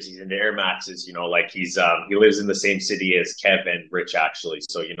sneakers, he's into Air Maxes. Like he lives in the same city as Kev and Rich, actually.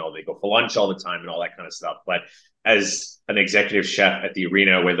 So they go for lunch all the time and all that kind of stuff. But as an executive chef at the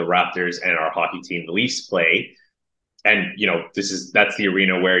arena where the Raptors and our hockey team, the Leafs, play. And that's the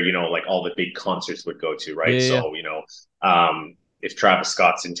arena where like all the big concerts would go to, right? Yeah. So if Travis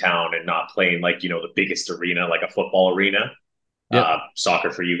Scott's in town and not playing like the biggest arena, like a football arena, Yep.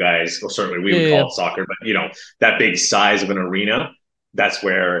 Soccer for you guys, or certainly we would call it soccer, but that big size of an arena, that's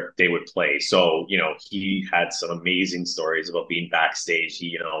where they would play. So he had some amazing stories about being backstage.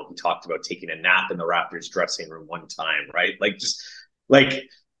 He talked about taking a nap in the Raptors dressing room one time, right? Like just like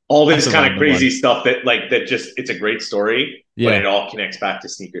all this kind of crazy stuff that just it's a great story, but it all connects back to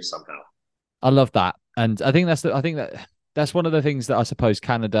sneakers somehow. I love that, and I think that's one of the things that I suppose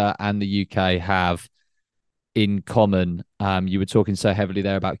Canada and the UK have in common. You were talking so heavily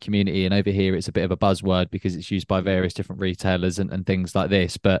there about community, and over here it's a bit of a buzzword because it's used by various different retailers and things like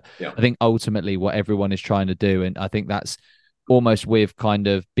this. But I think ultimately what everyone is trying to do, and I think that's almost with kind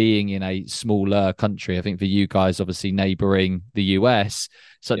of being in a smaller country. I think for you guys, obviously neighboring the US,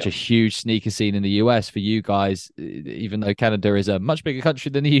 such a huge sneaker scene in the US for you guys, even though Canada is a much bigger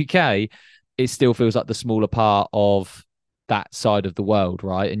country than the UK, it still feels like the smaller part of that side of the world,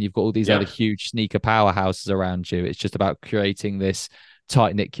 right? And you've got all these other huge sneaker powerhouses around you. It's just about creating this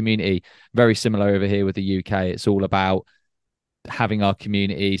tight-knit community. Very similar over here with the UK. It's all about having our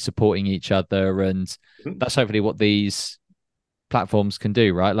community, supporting each other, and that's hopefully what these platforms can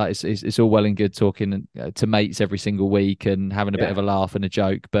do, right? Like it's all well and good talking to mates every single week and having a bit of a laugh and a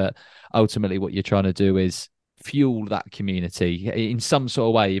joke, but ultimately what you're trying to do is fuel that community in some sort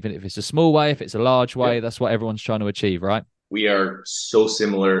of way, even if it's a small way, if it's a large way. That's what everyone's trying to achieve, right? We are so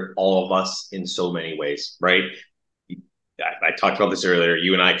similar, all of us, in so many ways, right? I talked about this earlier.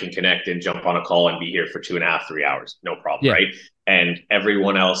 You and I can connect and jump on a call and be here for 2.5, 3 hours, no problem, right? And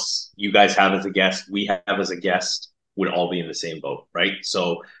everyone else you guys have as a guest, we have as a guest, would all be in the same boat, right?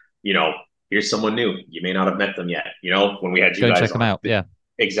 So, here's someone new. You may not have met them yet. When we had you Go guys check them out. Yeah,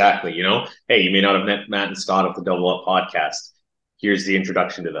 exactly. Hey, you may not have met Matt and Scott of the Double Up podcast. Here's the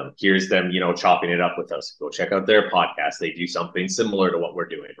introduction to them. Here's them, chopping it up with us. Go check out their podcast. They do something similar to what we're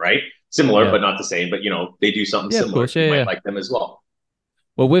doing, right? Similar, but not the same. But, they do something similar. Of course, you might like them as well.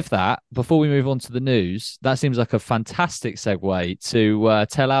 Well, with that, before we move on to the news, that seems like a fantastic segue to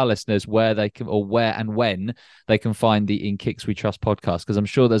tell our listeners where they can, or where and when they can find the In Kicks We Trust podcast, because I'm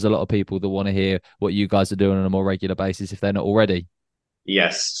sure there's a lot of people that want to hear what you guys are doing on a more regular basis if they're not already.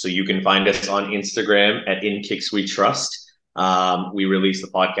 Yes. So you can find us on Instagram at In Kicks We Trust. We release the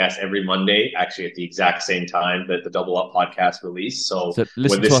podcast every Monday, actually at the exact same time that the Double Up podcast release. So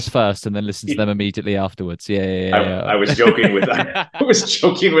listen to us first and then listen to them immediately afterwards. I was joking with I was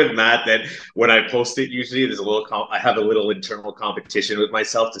joking with Matt that when I post it, usually there's I have a little internal competition with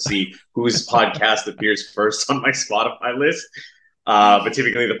myself to see whose podcast appears first on my Spotify list. But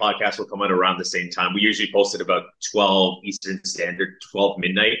typically the podcast will come out around the same time. We usually post it about 12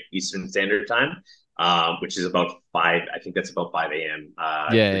 midnight Eastern Standard Time. Which is about 5. I think that's about 5 a.m.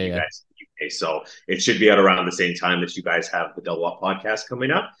 For you guys in the UK. So it should be out around the same time that you guys have the Double Up podcast coming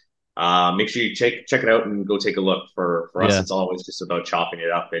up. Make sure you check it out and go take a look. For us, it's always just about chopping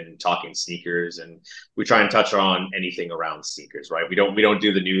it up and talking sneakers, and we try and touch on anything around sneakers, right? We don't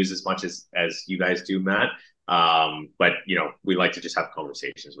do the news as much as you guys do, Matt. But we like to just have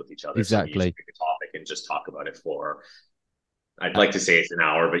conversations with each other. Exactly. So we just pick a topic and just talk about it for. I'd like to say it's an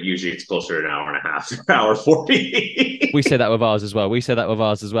hour, but usually it's closer to an hour and a half, hour 40. We say that with ours as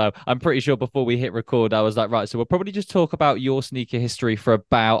well. I'm pretty sure before we hit record, I was like, right, so we'll probably just talk about your sneaker history for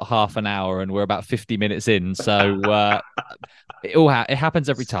about half an hour, and we're about 50 minutes in. So it happens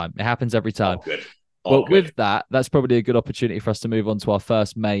every time. Oh, good. Well, with that, that's probably a good opportunity for us to move on to our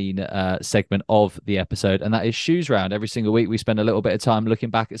first main segment of the episode, and that is Shoes Round. Every single week, we spend a little bit of time looking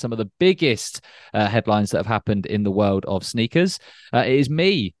back at some of the biggest headlines that have happened in the world of sneakers. It is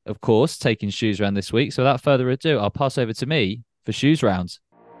me, of course, taking Shoes Round this week. So without further ado, I'll pass over to me for Shoes Rounds.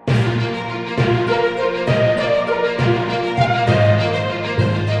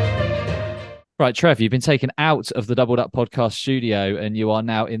 Right, Trev, you've been taken out of the Doubled Up podcast studio and you are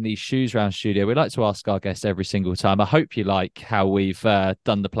now in the Shoes Round studio. We like to ask our guests every single time. I hope you like how we've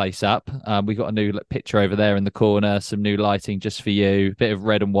done the place up. We've got a new picture over there in the corner, some new lighting just for you, a bit of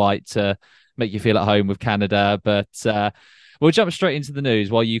red and white to make you feel at home with Canada. But we'll jump straight into the news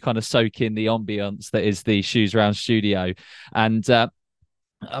while you kind of soak in the ambience that is the Shoes Round studio. And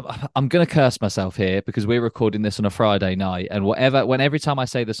I'm going to curse myself here because we're recording this on a Friday night, and every time I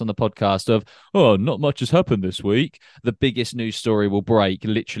say this on the podcast of, oh, not much has happened this week, the biggest news story will break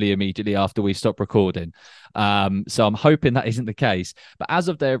literally immediately after we stop recording. So I'm hoping that isn't the case. But as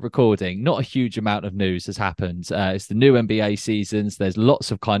of their recording, not a huge amount of news has happened. It's the new NBA seasons. There's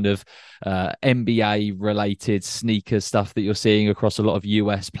lots of kind of NBA related sneaker stuff that you're seeing across a lot of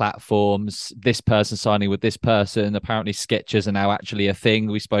US platforms. This person signing with this person. Apparently Skechers are now actually a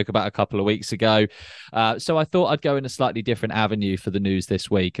thing we spoke about a couple of weeks ago. So I thought I'd go in a slightly different avenue for the news this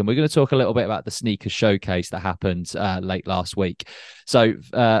week. And we're going to talk a little bit about the sneaker showcase that happened late last week. So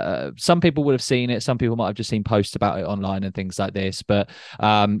some people would have seen it. Some people might have just seen posts about it online and things like this. But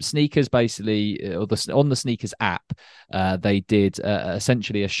sneakers basically, on the sneakers app, they did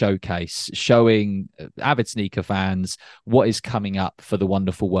essentially a showcase showing avid sneaker fans what is coming up for the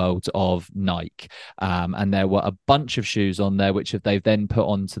wonderful world of Nike. And there were a bunch of shoes on there, which they've then put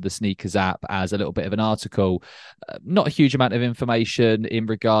onto the sneakers app as a little bit of an article. Not a huge amount of information in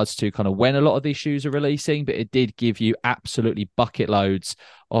regards to kind of when a lot of these shoes are releasing, but it did give you absolutely bucket loads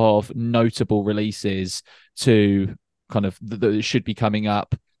of notable releases to kind of that should be coming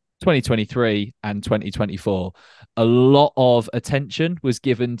up 2023 and 2024. A lot of attention was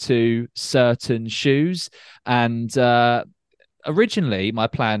given to certain shoes, and originally, my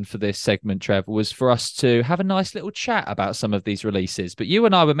plan for this segment, Trev, was for us to have a nice little chat about some of these releases. But you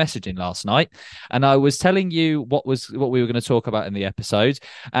and I were messaging last night, and I was telling you what we were going to talk about in the episode,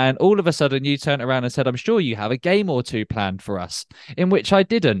 and all of a sudden you turned around and said, "I'm sure you have a game or two planned for us," in which I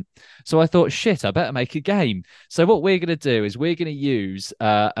didn't. So I thought, shit, I better make a game. So what we're going to do is we're going to use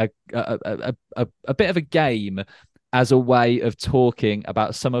a bit of a game as a way of talking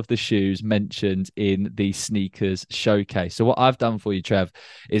about some of the shoes mentioned in the sneakers showcase. So what I've done for you, Trev,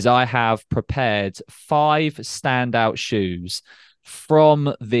 is I have prepared 5 standout shoes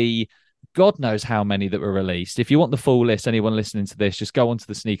from the God knows how many that were released. If you want the full list, anyone listening to this, just go onto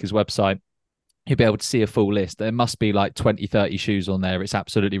the sneakers website. You'll be able to see a full list. There must be like 20, 30 shoes on there. It's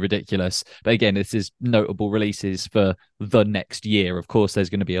absolutely ridiculous. But again, this is notable releases for the next year. Of course, there's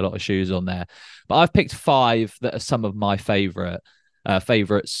going to be a lot of shoes on there. But I've picked 5 that are some of my favorites,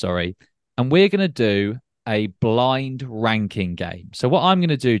 sorry. And we're going to do a blind ranking game. So what I'm going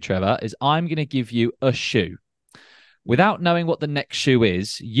to do, Trevor, is I'm going to give you a shoe. Without knowing what the next shoe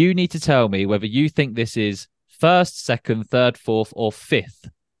is, you need to tell me whether you think this is first, second, third, fourth, or fifth.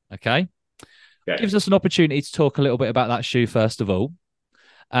 Okay? Okay. Gives us an opportunity to talk a little bit about that shoe first of all.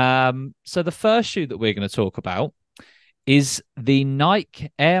 So the first shoe that we're going to talk about is the Nike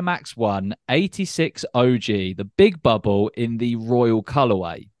Air Max 1 86 OG, the big bubble in the royal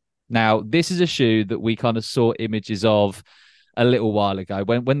colorway. Now, this is a shoe that we kind of saw images of a little while ago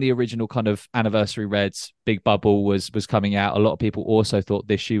when the original kind of anniversary reds big bubble was coming out. A lot of people also thought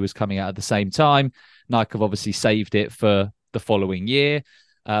this shoe was coming out at the same time. Nike have obviously saved it for the following year.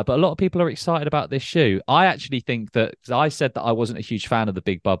 But a lot of people are excited about this shoe. I actually think that I said that I wasn't a huge fan of the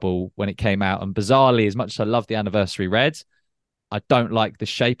big bubble when it came out. And bizarrely, as much as I love the anniversary reds, I don't like the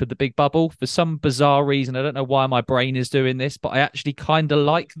shape of the big bubble for some bizarre reason. I don't know why my brain is doing this, but I actually kind of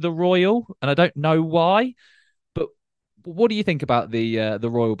like the royal, and I don't know why. But what do you think about the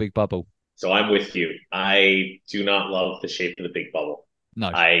royal big bubble? So I'm with you. I do not love the shape of the big bubble. No.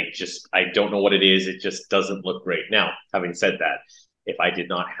 I don't know what it is. It just doesn't look great. Now, having said that, if I did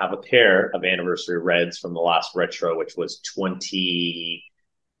not have a pair of anniversary reds from the last retro, which was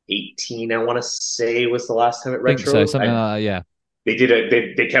 2018, I want to say was the last time it retro. I think so, something like that, yeah.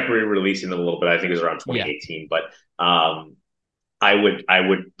 They kept re-releasing them a little bit. I think it was around 2018, yeah. But I would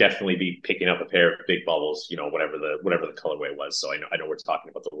definitely be picking up a pair of big bubbles, whatever the colorway was. So I know we're talking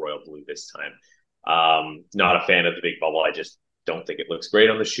about the royal blue this time. Not a fan of the big bubble. I just don't think it looks great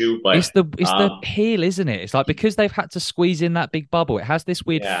on the shoe, but it's the heel, isn't it? It's like because they've had to squeeze in that big bubble, it has this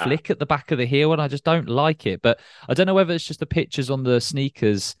weird flick at the back of the heel, and I just don't like it. But I don't know whether it's just the pictures on the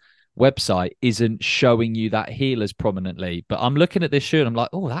sneakers website isn't showing you that heel as prominently. But I'm looking at this shoe and I'm like,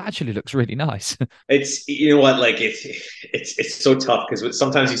 oh, that actually looks really nice. It's like it's so tough because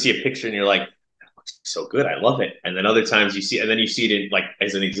sometimes you see a picture and you're like, that looks so good, I love it, and then other times you see it in, like,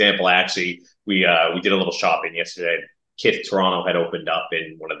 as an example, we did a little shopping yesterday. Kith Toronto had opened up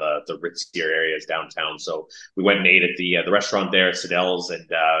in one of the ritzier areas downtown. So we went and ate at the restaurant there, Siddell's, and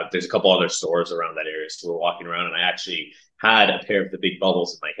there's a couple other stores around that area. So we're walking around, and I actually had a pair of the big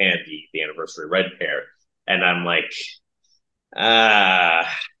bubbles in my hand, the anniversary red pair. And I'm like,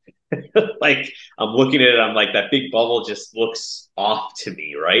 like, I'm looking at it, I'm like, that big bubble just looks off to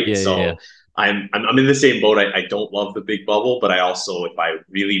me, right? Yeah, so yeah. I'm in the same boat. I don't love the big bubble, but I also, if I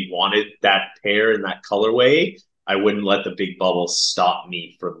really wanted that pair in that colorway, I wouldn't let the big bubble stop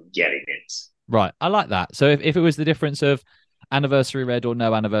me from getting it. Right. I like that. So if it was the difference of anniversary red or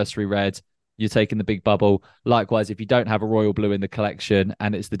no anniversary red, you're taking the big bubble. Likewise, if you don't have a royal blue in the collection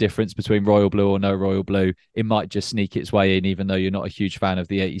and it's the difference between royal blue or no royal blue, it might just sneak its way in, even though you're not a huge fan of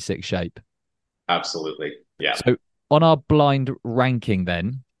the 86 shape. Absolutely. Yeah. So on our blind ranking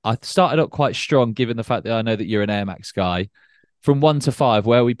then, I started up quite strong, given the fact that I know that you're an Air Max guy. From 1 to 5,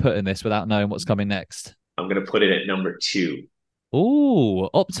 where are we putting this without knowing what's coming next? I'm going to put it at number 2. Ooh,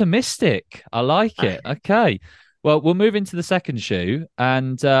 optimistic. I like it. Okay. Well, we'll move into the second shoe.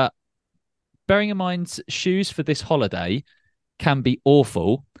 And bearing in mind, shoes for this holiday can be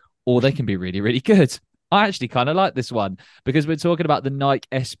awful or they can be really, really good. I actually kind of like this one because we're talking about the Nike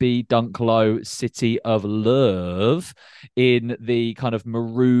SB Dunk Low City of Love in the kind of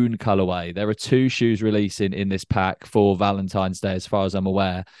maroon colorway. There are 2 shoes releasing in this pack for Valentine's Day, as far as I'm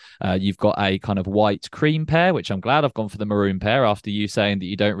aware. You've got a kind of white cream pair, which I'm glad I've gone for the maroon pair after you saying that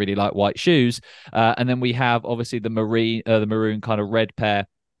you don't really like white shoes. And then we have obviously the maroon kind of red pair.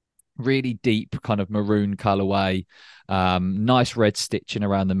 Really deep kind of maroon colorway. Nice red stitching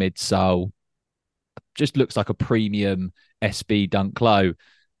around the midsole. Just looks like a premium SB Dunk Low.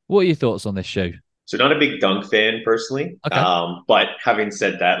 What are your thoughts on this shoe? So not a big dunk fan personally. Okay. But having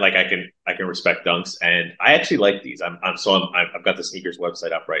said that, like I can respect dunks, and I actually like these. I've got the sneakers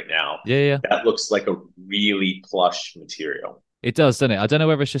website up right now. Yeah, yeah. That looks like a really plush material. It does, doesn't it? I don't know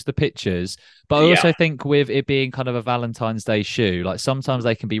whether it's just the pictures, but I Yeah, also think with it being kind of a Valentine's Day shoe, like sometimes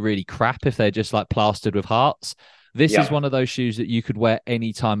they can be really crap if they're just like plastered with hearts. This is yeah, one of those shoes that you could wear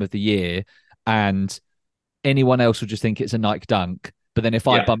any time of the year, and anyone else would just think it's a Nike Dunk. But then if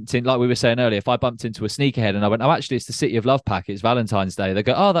I yeah, bumped in, like we were saying earlier, if I bumped into a sneakerhead and I went, "Oh, actually, it's the City of Love pack. It's Valentine's Day," they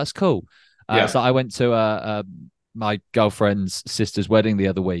go, "Oh, that's cool." yeah. So I went to my girlfriend's sister's wedding the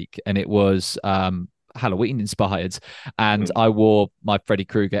other week, and it was Halloween inspired, and Mhm. I wore my Freddy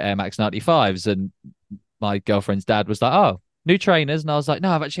Krueger Air Max 95s, and my girlfriend's dad was like, "Oh, new trainers," and I was like, "No,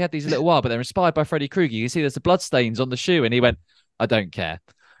 I've actually had these a little while, but they're inspired by Freddy Krueger. You can see there's the blood stains on the shoe," and he went, "I don't care."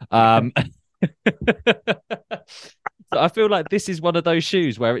 Um, so I feel like this is one of those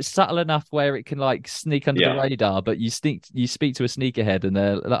shoes where it's subtle enough where it can like sneak under the Yeah, radar, but you speak to a sneakerhead and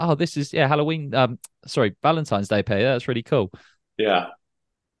they're like, "Oh, this is Halloween, sorry, Valentine's Day pair. Yeah, that's really cool." yeah.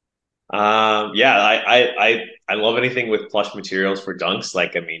 Yeah, I love anything with plush materials for dunks.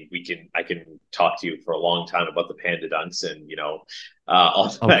 Like, I mean, I can talk to you for a long time about the panda dunks and all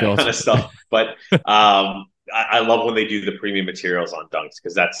Oh that God. kind of stuff. But I love when they do the premium materials on dunks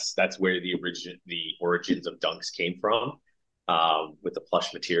because that's where the origins of dunks came from. With the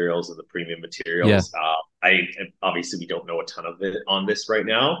plush materials and the premium Yeah, materials. I obviously we don't know a ton of it on this right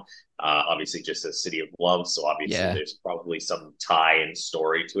now. Obviously, just a city of love, so obviously yeah. there's probably some tie and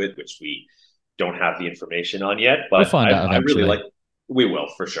story to it, which we don't have the information on yet. We'll But find out I really eventually. like. We will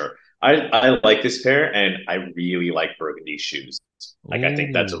for sure. I like this pair, and I really like burgundy shoes. Like I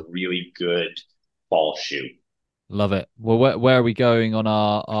think that's a Ooh, really good fall shoe. love it. Well, where are we going on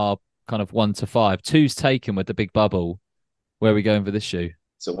our kind of 1 to 5? Two's taken with the big bubble. Where are we going for this shoe?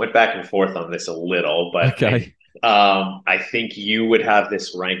 So went back and forth on this a little, but Okay. I think you would have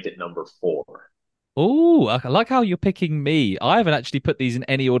this ranked at number 4. Oh, I like how you're picking me. I haven't actually put these in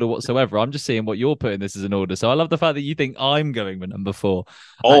any order whatsoever. I'm just seeing what you're putting this as an order. So I love the fact that you think I'm going with number 4.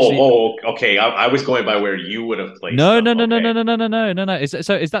 Actually, Okay. I was going by where you would have placed no, them. no, no, no, Okay. no, no, no, no, no, no, no. Is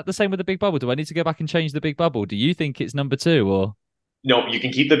that the same with the big bubble? Do I need to go back and change the big bubble? Do you think it's number 2 or No, you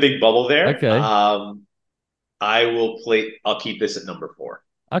can keep the big bubble there. okay? I'll keep this at number 4.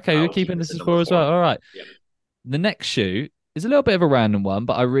 Okay, I we're will keep keeping this this at as number 4 as well. 4. All right. Yeah. The next shoe is a little bit of a random one,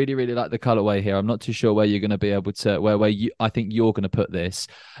 but I really, really like the colorway here. I'm not too sure where you're going to be able to where you I think you're going to put this.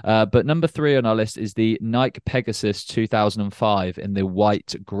 But number 3 on our list is the Nike Pegasus 2005 in the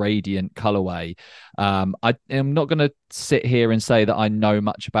white gradient colorway. I am not going to sit here and say that I know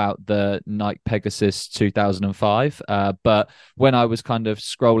much about the Nike Pegasus 2005, but when I was kind of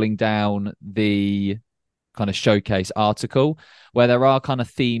scrolling down the kind of showcase article where there are kind of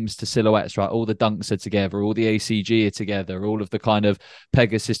themes to silhouettes, right? All the dunks are together, all the ACG are together, all of the kind of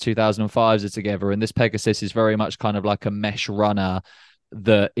Pegasus 2005s are together. And this Pegasus is very much kind of like a mesh runner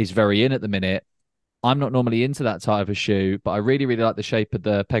that is very in at the minute. I'm not normally into that type of shoe, but I really, really like the shape of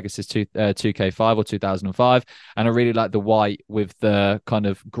the Pegasus 2K5 or 2005. And I really like the white with the kind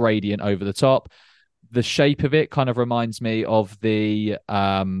of gradient over the top. The shape of it kind of reminds me of the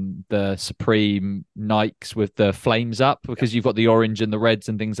Supreme Nikes with the flames up because you've got the orange and the reds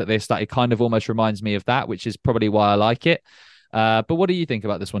and things like this. That it kind of almost reminds me of that, which is probably why I like it. But what do you think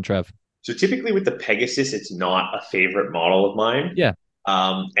about this one, Trev? So typically with the Pegasus, it's not a favorite model of mine. Yeah.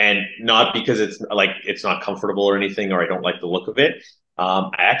 And not because it's not comfortable or anything, or I don't like the look of it. I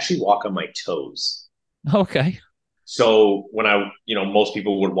actually walk on my toes. Okay. So when most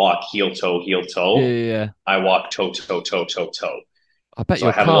people would walk heel Yeah, toe. yeah, yeah. I walk toe, toe, toe, toe, toe. I bet So I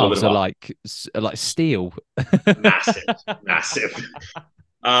your have a little bit calves of are a like steel. massive, massive.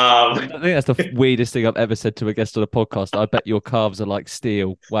 I Um, think that's the weirdest thing I've ever said to a guest on a podcast. I bet your calves are like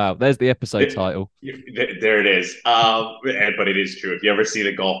steel. Wow, there's the episode title. there it is. But it is true. If you ever see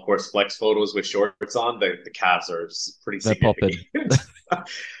the golf course flex photos with shorts on, the calves are pretty They're popping. significant.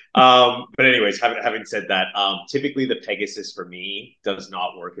 But anyways, having said that, typically the Pegasus for me does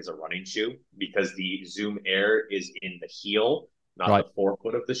not work as a running shoe because the Zoom Air is in the heel, not Right. the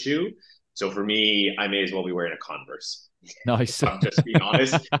forefoot of the shoe. So for me, I may as well be wearing a Converse. Nice. If I'm just being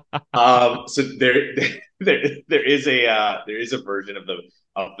honest. So there is a version of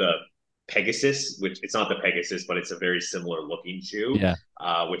the Pegasus, which it's not the Pegasus, but it's a very similar looking shoe. Yeah.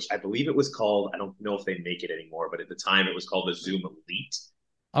 Which I believe it was called. I don't know if they make it anymore, but at the time it was called the Zoom Elite.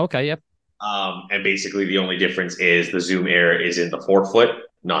 Okay. Yep. And basically the only difference is the Zoom Air is in the forefoot,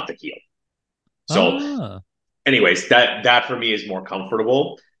 not the heel. So, Ah. anyways, that for me is more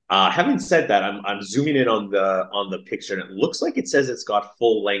comfortable. Having said that, I'm zooming in on the picture, and it looks like it says it's got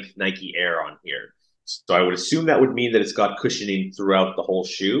full length Nike Air on here. So I would assume that would mean that it's got cushioning throughout the whole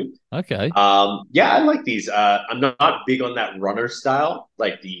shoe. Okay. Yeah, I like these. I'm not big on that runner style,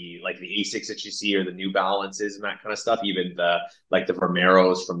 like the Asics that you see or the New Balances and that kind of stuff. Even the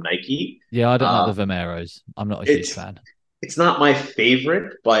Vomeros from Nike. Yeah, I don't like the Um, Vomeros. I'm not a huge it's fan. it's not my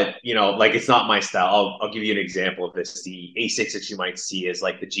favorite, but like it's not my style. I'll give you an example of this. The Asics that you might see is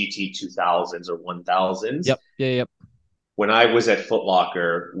like the GT 2000s or 1000s. Yep. Yeah. Yep. When I was at Foot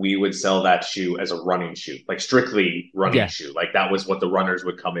Locker, we would sell that shoe as a running shoe, like strictly running Yeah. shoe. Like that was what the runners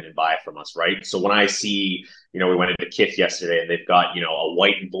would come in and buy from us, right? So when I see, we went into Kith yesterday and they've got, a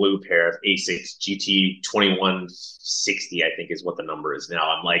white and blue pair of Asics GT 2160, I think is what the number is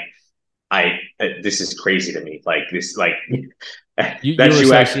now. I'm like, this is crazy to me. Like this, like that Your shoe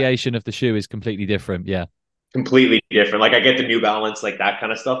actually association of the shoe is completely different. Yeah. completely different. Like I get the New Balance, like that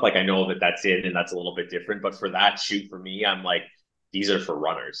kind of stuff. Like I know that that's it and that's a little bit different. But for that shoe, for me, I'm like, these are for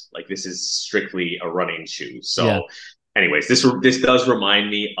runners. Like this is strictly a running shoe. Yeah. So, anyways, this does remind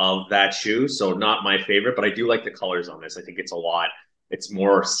me of that shoe. So not my favorite, but I do like the colors on this. I think it's a lot. It's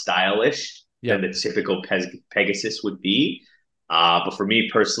more stylish Yeah. than the typical Pegasus would be. But for me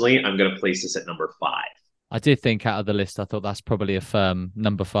personally, I'm going to place this at number 5. I did think out of the list, I thought that's probably a firm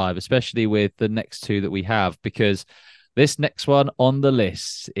number 5, especially with the next two that we have, because this next one on the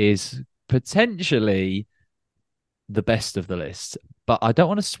list is potentially the best of the list. But I don't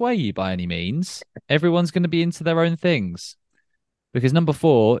want to sway you by any means. Everyone's going to be into their own things, because number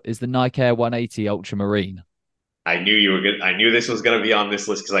 4 is the Nike Air 180 Ultramarine. I knew you were good. I knew this was going to be on this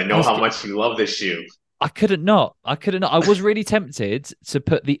list because I know how much you love this shoe. I couldn't not. I was really tempted to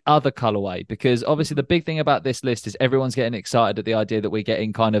put the other colorway, because obviously the big thing about this list is everyone's getting excited at the idea that we're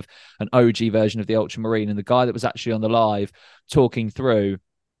getting kind of an OG version of the Ultramarine. And the guy that was actually on the live talking through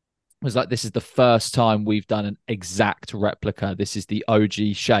was like, this is the first time we've done an exact replica. This is the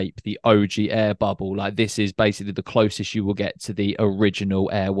OG shape, the OG air bubble. Like this is basically the closest you will get to the original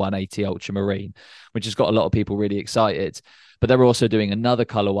Air 180 Ultramarine, which has got a lot of people really excited. But they're also doing another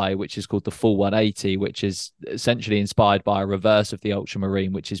colorway, which is called the Full 180, which is essentially inspired by a reverse of the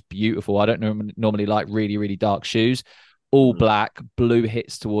Ultramarine, which is beautiful. I don't normally like really, really dark shoes. All black, blue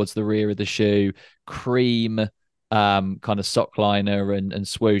hits towards the rear of the shoe, cream kind of sock liner and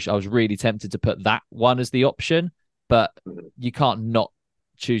swoosh. I was really tempted to put that one as the option, but you can't not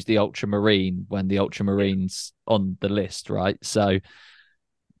choose the Ultramarine when the Ultramarine's on the list, right? So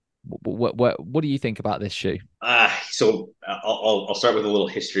what do you think about this shoe? I'll start with a little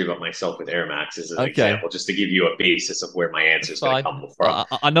history about myself with Air Max as an example, just to give you a basis of where my answer is going to come from.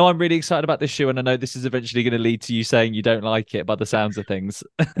 I know I'm really excited about this shoe, and I know this is eventually going to lead to you saying you don't like it by the sounds of things.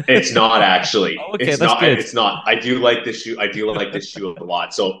 It's not actually. Okay, that's good. It's not. I do like this shoe. I do like this shoe a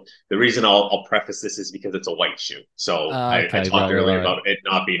lot. So the reason I'll preface this is because it's a white shoe. So I talked earlier about it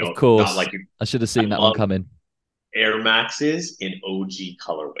not being, of course, not like I should have seen that one coming. Air Maxes in OG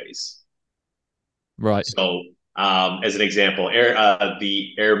colorways. Right. So, as an example,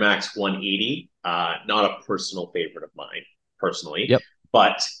 the Air Max 180, not a personal favorite of mine, personally. Yep.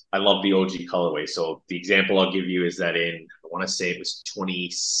 But I love the OG colorway. So the example I'll give you is that I want to say it was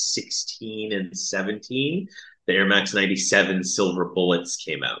 2016 and 17, the Air Max 97 Silver Bullets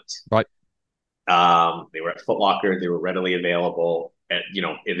came out. Right. They were at Foot Locker. They were readily available. And,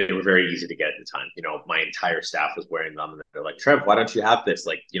 they were very easy to get at the time. My entire staff was wearing them. And they're like, Trev, why don't you have this?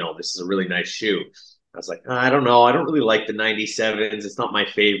 Like, this is a really nice shoe. I was like, I don't know. I don't really like the 97s. It's not my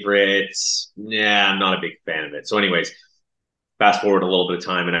favorite. Yeah, I'm not a big fan of it. So anyways, fast forward a little bit of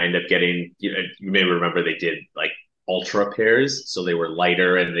time and I ended up getting, you may remember they did like ultra pairs. So they were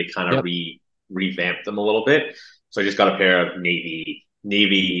lighter and they kind of revamped them a little bit. So I just got a pair of Navy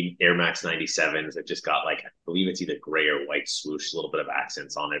Air Max 97s that just got like, I believe it's either gray or white swoosh, a little bit of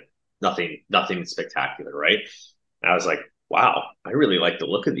accents on it. Nothing spectacular, right? And I was like, wow, I really like the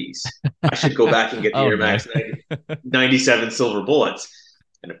look of these. I should go back and get the Air Max 97 Silver Bullets.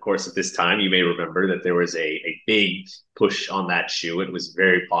 And of course, at this time, you may remember that there was a big push on that shoe. It was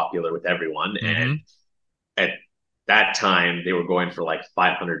very popular with everyone. Mm-hmm. And at that time, they were going for like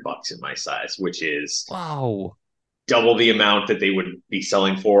 $500 in my size, which is double the amount that they would be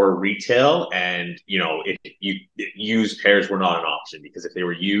selling for retail. And, used pairs were not an option, because if they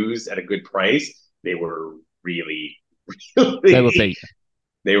were used at a good price, they were really they were beat.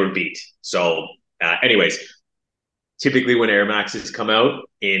 They were beat. So, anyways, typically when Air Maxes come out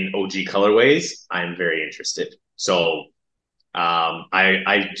in OG colorways, I'm very interested. So,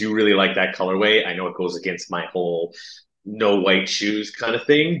 I do really like that colorway. I know it goes against my whole no white shoes kind of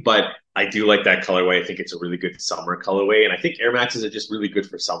thing, but I do like that colorway. I think it's a really good summer colorway, and I think Air Maxes are just really good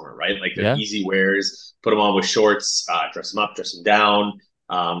for summer, right? Like they're easy wears. Put them on with shorts, dress them up, dress them down.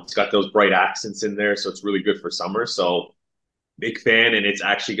 It's got those bright accents in there, so it's really good for summer. So big fan, and it's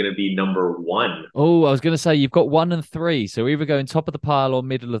actually going to be number one. Oh, I was going to say you've got 1 and 3, so we're either going top of the pile or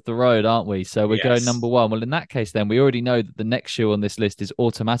middle of the road, aren't we? So we're going number Yes. one. Well, in that case, then we already know that the next shoe on this list is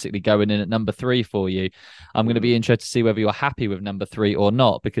automatically going in at number 3 for you. I'm going to be interested to see whether you're happy with number 3 or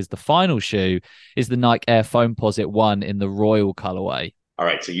not, because the final shoe is the Nike Air Foamposite 1 in the royal colorway. All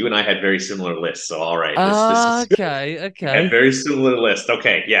right, so you and I had very similar lists. So all right, this is Okay, a okay. very similar list.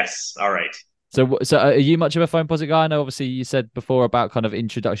 Okay, yes, all right. So are you much of a Foamposite guy? I know obviously you said before about kind of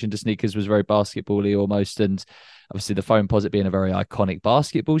introduction to sneakers was very basketball-y almost, and obviously the Foamposite being a very iconic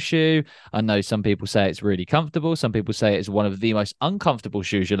basketball shoe. I know some people say it's really comfortable. Some people say it's one of the most uncomfortable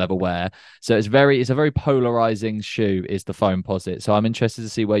shoes you'll ever wear. So it's a very polarizing shoe is the Foamposite. So I'm interested to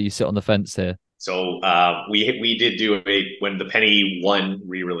see where you sit on the fence here. So we did do when the Penny One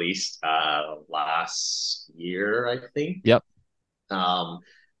re-released last year, I think. Yep. Um,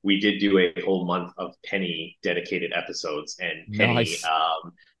 we did do a whole month of Penny dedicated episodes, and Penny Nice.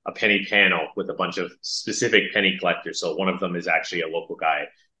 a Penny panel with a bunch of specific Penny collectors. So one of them is actually a local guy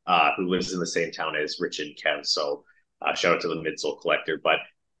who lives in the same town as Rich and Kev. So shout out to the midsole collector. But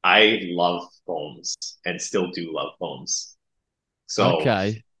I love foams and still do love foams. So,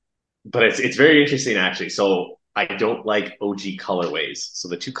 Okay. but it's very interesting actually. So I don't like OG colorways. So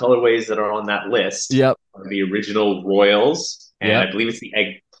the two colorways that are on that list Yep. are the original Royals, and Yep. I believe it's the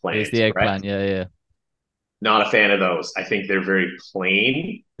It's eggplant, the correct? eggplant. Yeah, yeah. Not a fan of those. I think they're very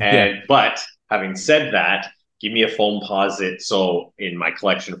plain. Yeah. But having said that, give me a foam posit. So in my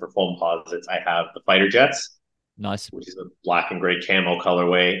collection for foam posits, I have the Fighter Jets, Nice. which is a black and gray camo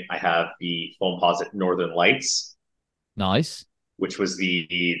colorway. I have the foam posit Northern Lights, Nice. which was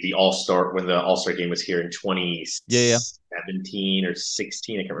the All Star when the All Star game was here in Yeah, yeah. 2017 or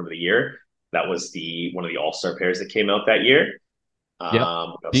 16. I can't remember the year. That was the one of the All Star pairs that came out that year. Yep. What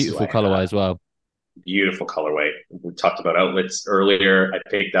else do Beautiful I have? colorway as well. Beautiful colorway. We talked about outlets earlier. I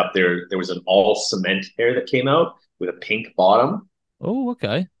picked up there was an all cement pair that came out with a pink bottom. Oh,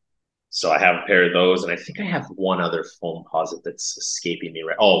 okay. So I have a pair of those, and I think I have one other foam posit that's escaping me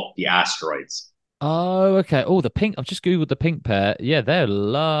right. Oh, the asteroids. Oh, okay. Oh, the pink. I've just Googled the pink pair. Yeah, they're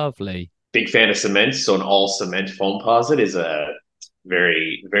lovely. Big fan of cement, so an all cement foam posit is a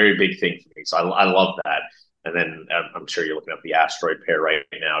very, very big thing for me. So I love that. And then I'm sure you're looking up the asteroid pair right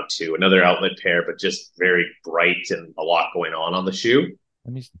now too. Another outlet pair, but just very bright and a lot going on the shoe.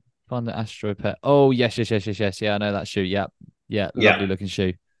 Let me find the Astro pair. Oh, yes, yes, yes, yes, yes. Yeah, I know that shoe. Yeah. Yeah, Yeah. lovely looking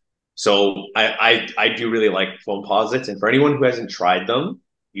shoe. So I do really like foam posits, and for anyone who hasn't tried them,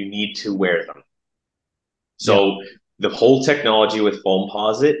 you need to wear them. Yep. So the whole technology with foam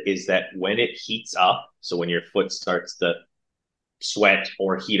posit is that when it heats up, so when your foot starts to sweat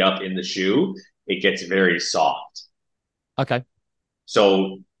or heat up in the shoe, it gets very soft. Okay.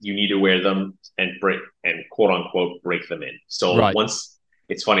 So you need to wear them and break and quote unquote break them in. So Right. once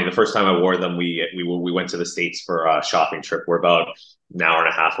it's funny, the first time I wore them, we went to the States for a shopping trip. We're about an hour and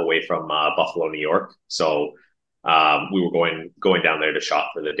a half away from Buffalo, New York. So we were going down there to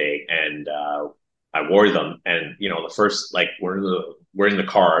shop for the day, and I wore them. And the first like we're in the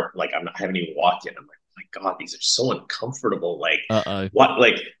car, like I haven't even walked yet. I'm like, oh my God, these are so uncomfortable. Like Uh-oh. what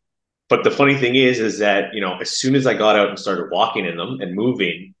like but the funny thing is that, as soon as I got out and started walking in them and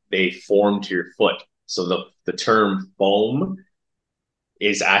moving, they form to your foot. So the term foam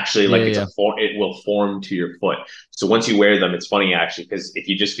is actually Yeah, like yeah. it will form to your foot. So once you wear them, it's funny actually, because if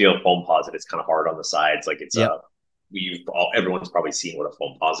you just feel foam posit, it's kind of hard on the sides. Like Yep. everyone's probably seen what a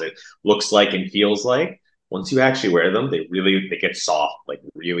foam posit looks like and feels like. Once you actually wear them, they get soft, like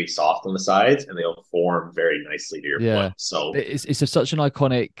really soft on the sides, and they'll form very nicely to your foot. Yeah. So It's such an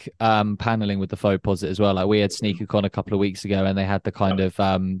iconic paneling with the faux posit as well. Like we had SneakerCon a couple of weeks ago and they had the kind of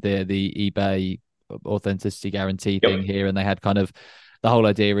the eBay authenticity guarantee thing yep. here, and they had kind of the whole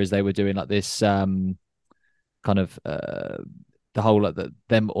idea is they were doing like this kind of the whole like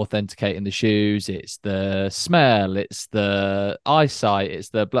them authenticating the shoes. It's the smell, it's the eyesight, it's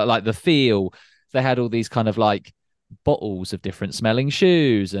the like the feel. They had all these kind of like bottles of different smelling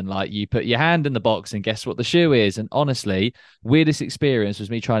shoes, and like you put your hand in the box and guess what the shoe is. And honestly, weirdest experience was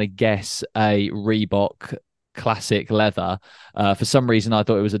me trying to guess a Reebok classic leather. For some reason I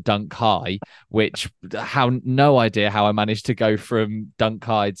thought it was a Dunk High, which no idea how I managed to go from Dunk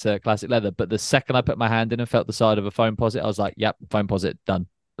High to classic leather. But the second I put my hand in and felt the side of a foam posit, I was like, yep, foam posit done.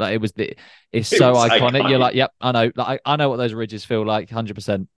 Like it's so iconic. You're like, yep, I know. Like I know what those ridges feel like,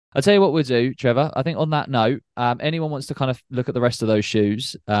 100%. I'll tell you what we'll do, Trevor. I think on that note, anyone wants to kind of look at the rest of those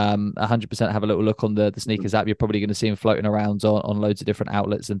shoes, 100% have a little look on the sneakers app. You're probably going to see them floating around on loads of different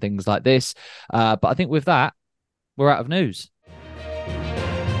outlets and things like this. But I think with that, we're out of news.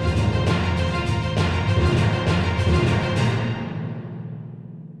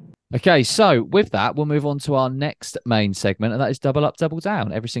 Okay, so with that, we'll move on to our next main segment, and that is Double Up, Double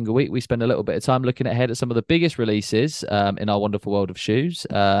Down. Every single week, we spend a little bit of time looking ahead at some of the biggest releases in our wonderful world of shoes,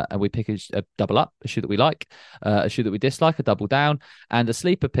 and we pick a double up, a shoe that we like, a shoe that we dislike, a double down, and a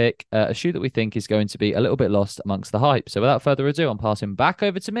sleeper pick, a shoe that we think is going to be a little bit lost amongst the hype. So without further ado, I'm passing back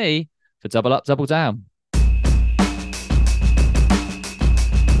over to me for Double Up, Double Down.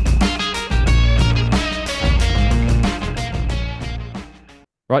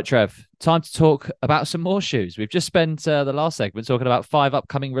 Right, Trev, time to talk about some more shoes. We've just spent the last segment talking about 5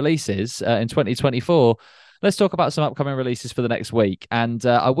 upcoming releases in 2024. Let's talk about some upcoming releases for the next week. And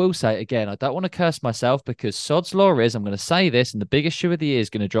I will say again, I don't want to curse myself because sod's law is I'm going to say this, and the biggest shoe of the year is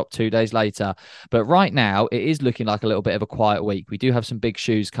going to drop 2 days later. But right now, it is looking like a little bit of a quiet week. We do have some big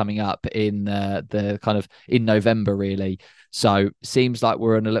shoes coming up in the kind of in November, really. So seems like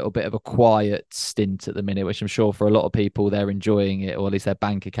we're in a little bit of a quiet stint at the minute, which I'm sure for a lot of people, they're enjoying it, or at least their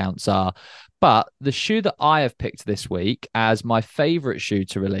bank accounts are. But the shoe that I have picked this week as my favorite shoe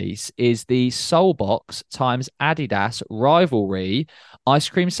to release is the Soulbox times Adidas Rivalry Ice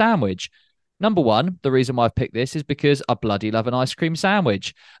Cream Sandwich. Number one, the reason why I've picked this is because I bloody love an ice cream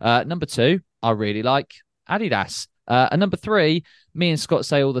sandwich. Number two, I really like Adidas. And number three, me and Scott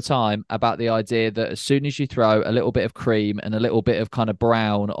say all the time about the idea that as soon as you throw a little bit of cream and a little bit of kind of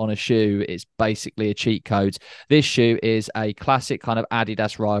brown on a shoe, it's basically a cheat code. This shoe is a classic kind of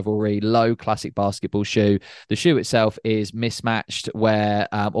Adidas Rivalry, low classic basketball shoe. The shoe itself is mismatched where,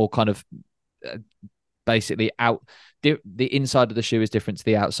 or kind of basically out. The inside of the shoe is different to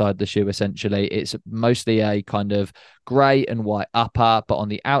the outside of the shoe, essentially. It's mostly a kind of grey and white upper, but on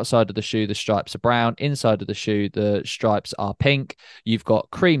the outside of the shoe, the stripes are brown. Inside of the shoe, the stripes are pink. You've got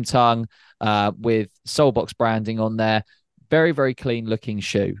cream tongue with Soulbox branding on there. Very, very clean looking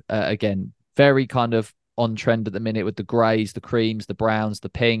shoe. Again, very kind of on trend at the minute with the greys, the creams, the browns, the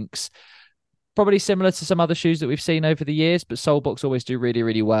pinks. Probably similar to some other shoes that we've seen over the years, but Soulbox always do really,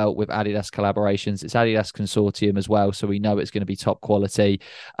 really well with Adidas collaborations. It's Adidas Consortium as well, so we know it's going to be top quality.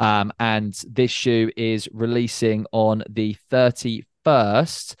 And this shoe is releasing on the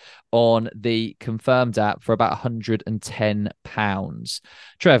 31st on the Confirmed app for about £110.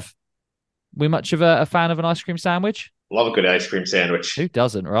 Trev, we much of a fan of an ice cream sandwich? Love a good ice cream sandwich. Who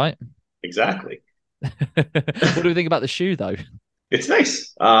doesn't, right? Exactly. What do we think about the shoe, though? It's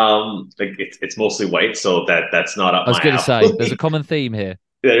nice. Like it's mostly white, so that's not up. I was my going to say alley. there's a common theme here.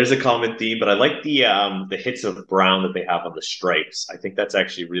 Yeah, there's a common theme, but I like the hits of brown that they have on the stripes. I think that's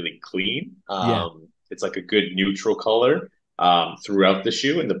actually really clean. Yeah. It's like a good neutral color throughout the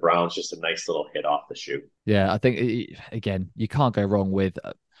shoe, and the brown's just a nice little hit off the shoe. Yeah, I think again, you can't go wrong with.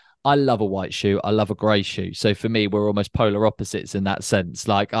 I love a white shoe. I love a grey shoe. So for me, we're almost polar opposites in that sense.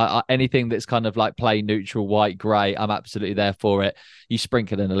 Like anything that's kind of like plain neutral, white, grey, I'm absolutely there for it. You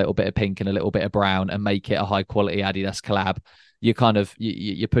sprinkle in a little bit of pink and a little bit of brown and make it a high quality Adidas collab. You kind of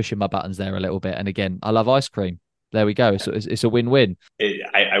you're pushing my buttons there a little bit. And again, I love ice cream. There we go. So it's a win-win.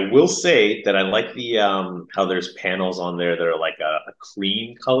 I will say that I like the how there's panels on there that are like a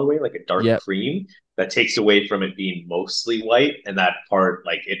cream colorway, like a dark cream that takes away from it being mostly white. And that part,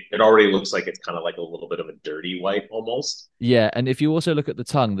 like it already looks like it's kind of like a little bit of a dirty white almost. Yeah, and if you also look at the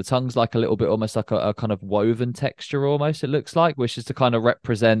tongue's like a little bit almost like a kind of woven texture almost, it looks like, which is to kind of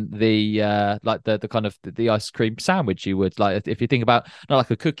represent the like the kind of the ice cream sandwich you would like if you think about not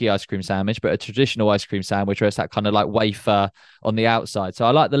like a cookie ice cream sandwich, but a traditional ice cream sandwich where it's that kind of like wafer on the outside. So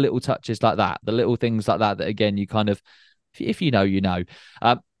I like the little touches like that, the little things like that again you kind of, if you know, you know.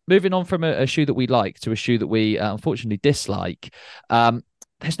 Moving on from a shoe that we like to a shoe that we unfortunately dislike.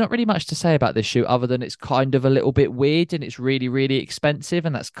 There's not really much to say about this shoe other than it's kind of a little bit weird and it's really, really expensive.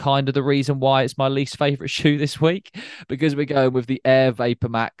 And that's kind of the reason why it's my least favorite shoe this week, because we're going with the Air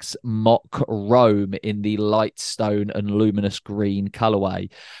VaporMax Mock Rome in the light stone and luminous green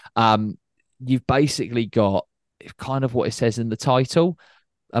colorway. You've basically got kind of what it says in the title.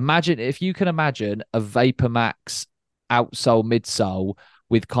 Imagine if you can imagine a VaporMax outsole, midsole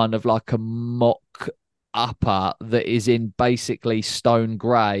with kind of like a mock upper that is in basically stone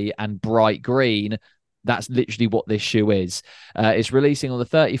grey and bright green. That's literally what this shoe is. It's releasing on the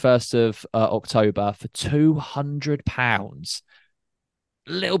 31st of October for £200.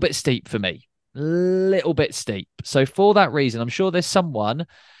 A little bit steep for me. Little bit steep. So for that reason, I'm sure there's someone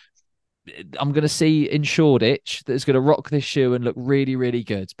I'm going to see in Shoreditch that's going to rock this shoe and look really, really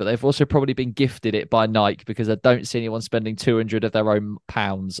good. But they've also probably been gifted it by Nike because I don't see anyone spending 200 of their own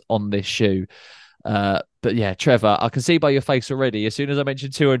pounds on this shoe. But yeah, Trevor, I can see by your face already. As soon as I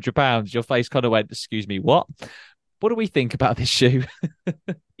mentioned £200, your face kind of went, excuse me, what? What do we think about this shoe?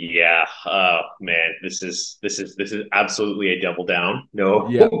 Yeah, man, this is absolutely a double down. No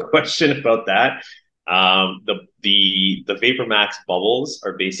Yeah. question about that. The Vapor Max bubbles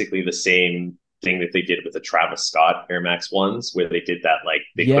are basically the same thing that they did with the Travis Scott Air Max ones, where they did that like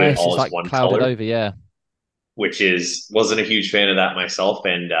they put it Yes, all it's as like one clouded color, over. Yeah. which is wasn't a huge fan of that myself,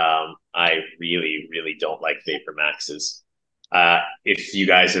 and I really don't like Vapor Maxes. If you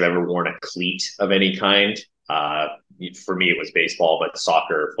guys have ever worn a cleat of any kind, uh, for me it was baseball, but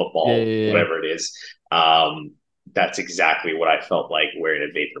soccer, Yeah, football, yeah, yeah. whatever it is, that's exactly what I felt like wearing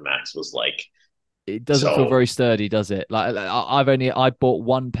a Vapor Max was like. It doesn't feel So very sturdy, does it? Like I bought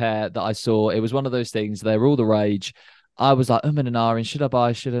one pair that I saw. It was one of those things. They were all the rage. I was like, and ahhing. Should I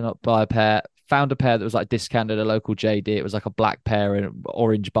buy? Should I not buy a pair? Found a pair that was like discounted at a local JD. It was like a black pair and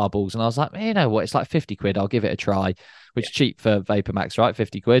orange bubbles. And I was like, you know what? It's like 50 quid. I'll give it a try, which yeah, is cheap for Vapor Max, right?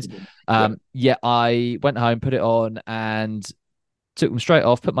 50 quid. yeah. Yeah, I went home, put it on, and took them straight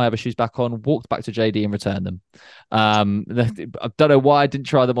off, put my other shoes back on, walked back to JD and returned them. I don't know why I didn't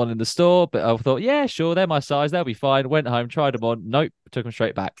try them on in the store, but I thought, yeah, sure, they're my size, they'll be fine. Went home, tried them on, nope, took them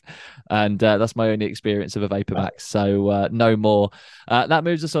straight back. And that's my only experience of a Vapor Max. So no more. That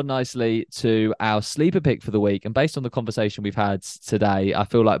moves us on nicely to our sleeper pick for the week. And based on the conversation we've had today, I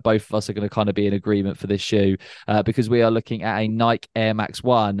feel like both of us are going to kind of be in agreement for this shoe because we are looking at a Nike Air Max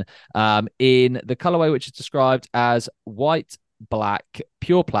 1 in the colorway, which is described as white, black,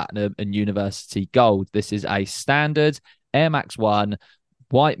 pure platinum, and university gold. This is a standard Air Max 1,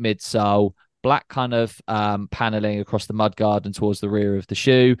 white midsole, black kind of paneling across the mudguard and towards the rear of the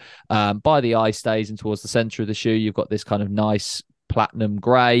shoe. By the eye stays and towards the center of the shoe, you've got this kind of nice platinum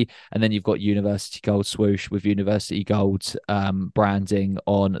gray, and then you've got university gold swoosh with university gold branding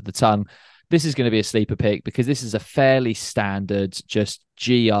on the tongue. This is going to be a sleeper pick because this is a fairly standard, just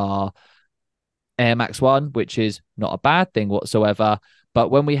GR Air Max 1, which is not a bad thing whatsoever. But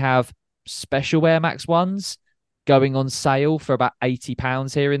when we have special Air Max 1s going on sale for about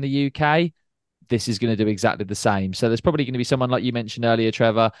 £80 here in the UK, this is going to do exactly the same. So there's probably going to be someone like you mentioned earlier,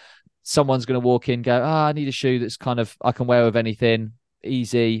 Trevor. Someone's going to walk in, go, I need a shoe that's kind of, I can wear with anything,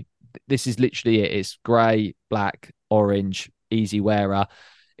 easy. This is literally it. It's grey, black, orange, easy wearer.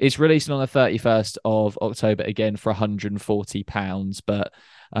 It's releasing on the 31st of October again for £140. But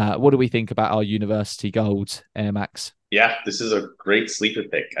what do we think about our University Gold Air Max? Yeah, this is a great sleeper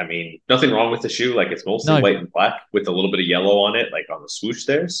pick. I mean, nothing wrong with the shoe. Like it's mostly No. white and black with a little bit of yellow on it, like on the swoosh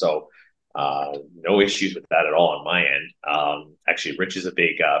there. So no issues with that at all on my end. Actually, Rich is a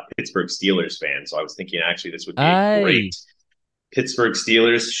big Pittsburgh Steelers fan, so I was thinking actually this would be a great Pittsburgh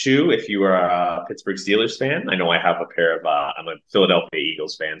Steelers shoe if you are a Pittsburgh Steelers fan. I know I have a pair of I'm a Philadelphia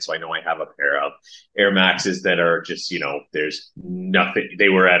Eagles fan, so I know I have a pair of Air Maxes that are just, there's nothing. They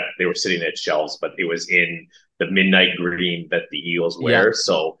were sitting at shelves, but it was in the midnight green that the Eagles wear. Yeah.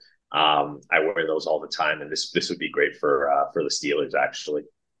 So I wear those all the time, and this would be great for the Steelers actually.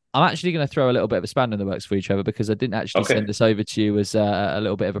 I'm actually going to throw a little bit of a spanner in the works for you, Trevor, because I didn't actually send this over to you as a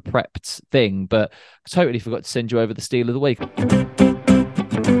little bit of a prepped thing, but I totally forgot to send you over the Steal of the Week.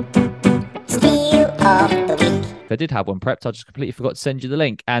 Steal of the Week. I did have one prepped. I just completely forgot to send you the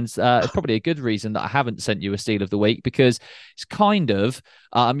link. And it's probably a good reason that I haven't sent you a Steal of the Week, because it's kind of,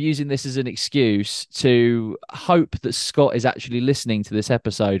 I'm using this as an excuse to hope that Scott is actually listening to this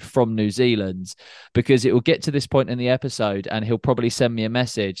episode from New Zealand, because it will get to this point in the episode and he'll probably send me a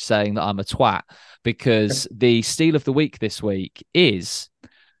message saying that I'm a twat, because the Steal of the Week this week is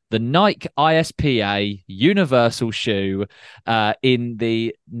the Nike ISPA Universal shoe in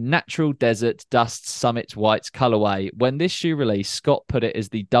the Natural Desert Dust Summit White colorway. When this shoe released, Scott put it as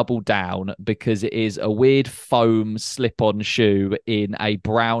the double down because it is a weird foam slip-on shoe in a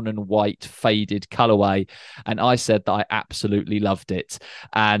brown and white faded colorway. And I said that I absolutely loved it.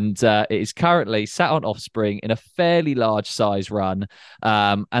 And it is currently sat on Offspring in a fairly large size run.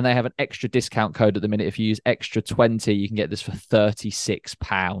 And they have an extra discount code at the minute. If you use extra 20, you can get this for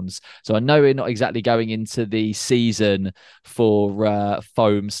 £36. So I know we're not exactly going into the season for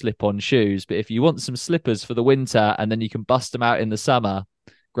foam slip-on shoes, but if you want some slippers for the winter and then you can bust them out in the summer,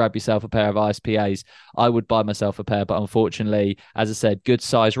 grab yourself a pair of ISPAs. I would buy myself a pair, but unfortunately, as I said, good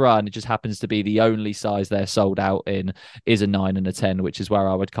size run. It just happens to be the only size they're sold out in is a 9 and a 10, which is where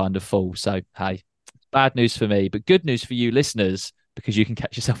I would kind of fall. So, hey, bad news for me, but good news for you listeners, because you can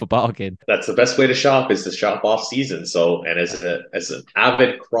catch yourself a bargain. That's the best way to shop, is to shop off season. So, and as an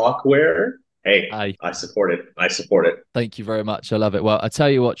avid Croc wearer, hey, I support it. I support it. Thank you very much. I love it. Well, I tell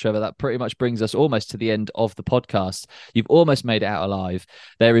you what, Trevor, that pretty much brings us almost to the end of the podcast. You've almost made it out alive.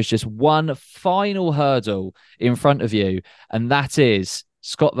 There is just one final hurdle in front of you, and that is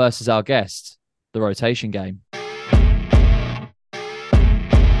Scott versus our guest, the rotation game.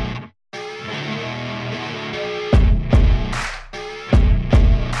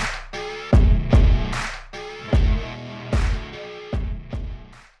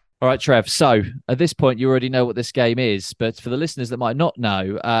 All right, Trev. So at this point, you already know what this game is, but for the listeners that might not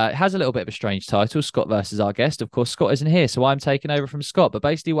know, it has a little bit of a strange title, Scott versus our guest. Of course, Scott isn't here, so I'm taking over from Scott. But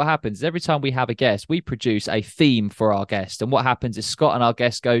basically what happens is every time we have a guest, we produce a theme for our guest. And what happens is Scott and our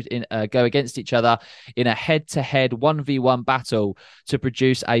guest go against each other in a head-to-head 1v1 battle to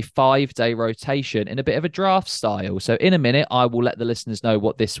produce a 5-day rotation in a bit of a draft style. So in a minute, I will let the listeners know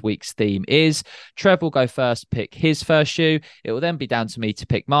what this week's theme is. Trev will go first, pick his first shoe. It will then be down to me to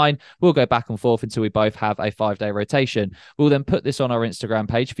pick mine. We'll go back and forth until we both have a 5-day rotation. We'll then put this on our Instagram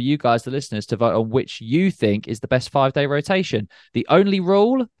page for you guys, the listeners, to vote on which you think is the best 5-day rotation. The only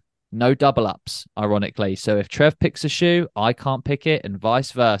rule, no double ups, ironically. So if Trev picks a shoe, I can't pick it, and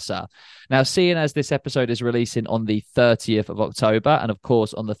vice versa. Now, seeing as this episode is releasing on the 30th of October, and of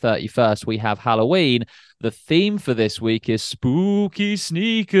course on the 31st, we have Halloween, the theme for this week is spooky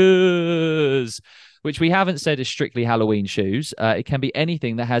sneakers, which we haven't said is strictly Halloween shoes. It can be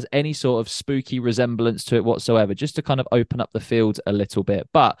anything that has any sort of spooky resemblance to it whatsoever, just to kind of open up the field a little bit.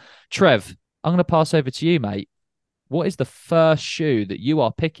 But Trev, I'm going to pass over to you, mate. What is the first shoe that you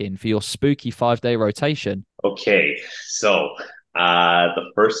are picking for your spooky 5-day rotation? Okay, so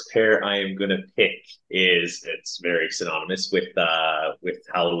the first pair I am gonna pick it's very synonymous with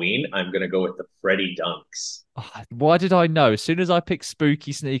Halloween. I'm gonna go with the Freddy Dunks. Oh, why did I know? As soon as I picked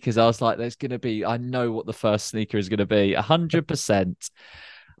spooky sneakers, I was like, I know what the first sneaker is going to be. 100%.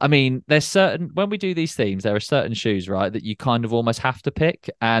 I mean, when we do these themes, there are certain shoes, right, that you kind of almost have to pick.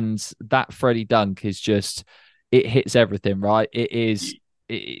 And that Freddy Dunk is just, it hits everything, right? It is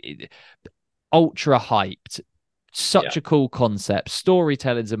ultra hyped. Such a cool concept.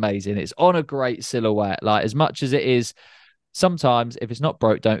 Storytelling's amazing. It's on a great silhouette. Like, as much as it is, sometimes if it's not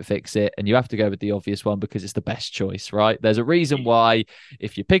broke, don't fix it. And you have to go with the obvious one because it's the best choice, right? There's a reason why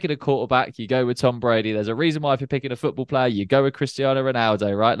if you're picking a quarterback, you go with Tom Brady. There's a reason why if you're picking a football player, you go with Cristiano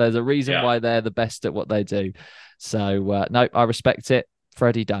Ronaldo, right? There's a reason why they're the best at what they do. So, no, I respect it.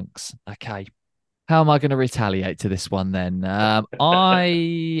 Freddie Dunks. Okay. How am I going to retaliate to this one then?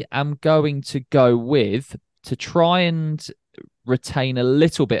 I am going to go with, to try and retain a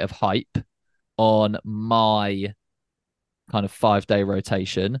little bit of hype on my kind of 5-day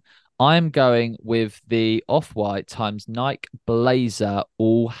rotation, I'm going with the Off-White times Nike Blazer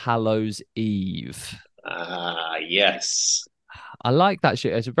All Hallows Eve. Yes. I like that shoe.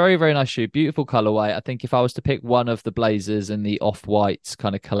 It's a very, very nice shoe. Beautiful colorway. I think if I was to pick one of the Blazers in the Off-White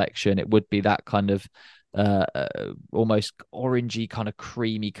kind of collection, it would be that kind of almost orangey, kind of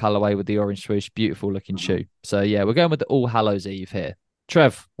creamy colorway with the orange swoosh. Beautiful looking shoe. So yeah, we're going with the All Hallows Eve here.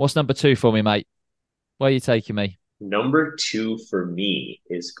 Trev, what's number 2 for me, mate? Where are you taking me? Number 2 for me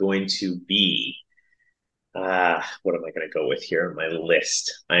is going to be, what am I going to go with here on my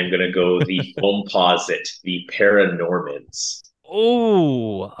list? I'm going to go the Foamposite, the Paranormans.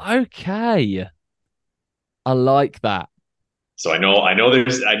 Oh, okay. I like that. So I know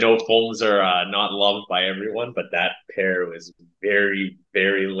foams are not loved by everyone, but that pair was very,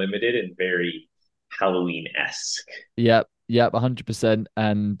 very limited and very Halloween-esque. Yep, 100%.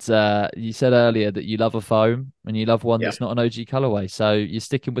 And you said earlier that you love a foam and you love one that's not an OG colorway. So you're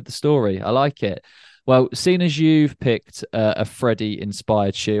sticking with the story. I like it. Well, seeing as you've picked a Freddy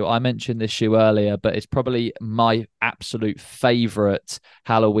inspired shoe, I mentioned this shoe earlier, but it's probably my absolute favorite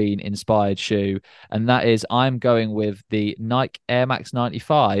Halloween inspired shoe. And that is, I'm going with the Nike Air Max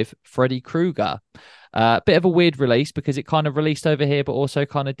 95 Freddy Krueger. Bit of a weird release because it kind of released over here, but also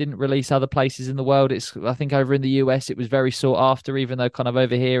kind of didn't release other places in the world. I think over in the US, it was very sought after, even though kind of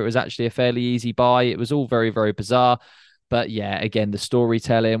over here, it was actually a fairly easy buy. It was all very, very bizarre. But yeah, again, the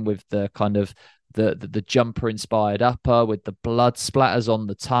storytelling with the kind of the jumper inspired upper with the blood splatters on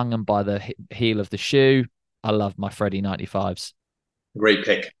the tongue and by the heel of the shoe. I love my Freddy 95s. Great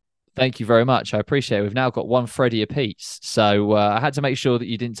pick. Thank you very much. I appreciate it. We've now got one Freddy apiece. So I had to make sure that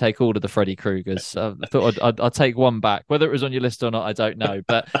you didn't take all of the Freddy Kruegers. I thought I'd take one back. Whether it was on your list or not, I don't know.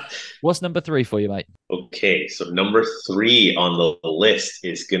 But what's number 3 for you, mate? Okay, so number 3 on the list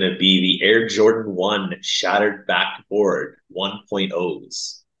is going to be the Air Jordan 1 Shattered Backboard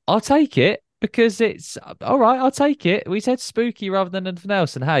 1.0s. I'll take it. Because it's all right, I'll take it. We said spooky rather than anything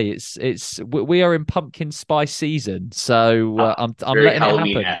else, and hey, we are in pumpkin spice season, so I'm letting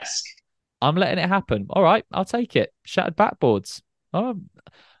it happen. I'm letting it happen. All right, I'll take it. Shattered backboards. Oh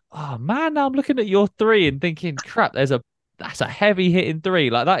man, now I'm looking at your 3 and thinking, crap, that's a heavy hitting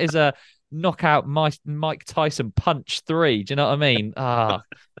 3. Like that is a knockout Mike Tyson punch 3. Do you know what I mean?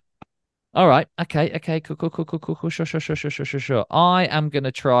 All right. Okay. Cool. Sure. I am going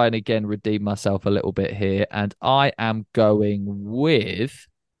to try and again redeem myself a little bit here. And I am going with,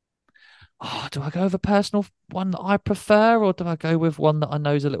 Oh, do I go with a personal one that I prefer, or do I go with one that I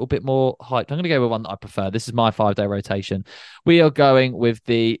know is a little bit more hyped? I'm going to go with one that I prefer. This is my 5 day rotation. We are going with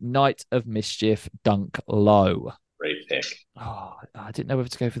the Night of Mischief Dunk Low. Great pick. Oh, I didn't know whether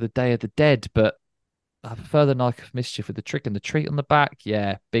to go for the Day of the Dead, but I prefer the Night of Mischief with the trick and the treat on the back.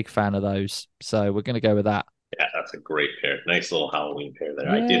 Yeah, big fan of those. So we're going to go with that. Yeah, that's a great pair. Nice little Halloween pair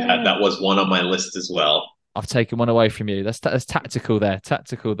there. I did have Yeah. that was one on my list as well. I've taken one away from you. That's tactical there.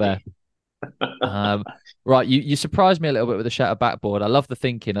 Tactical there. Um, right, you surprised me a little bit with the shatter backboard. I love the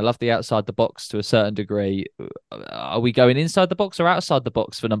thinking. I love the outside the box to a certain degree. Are we going inside the box or outside the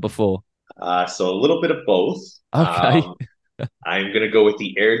box for number 4? So a little bit of both. Okay. I'm gonna go with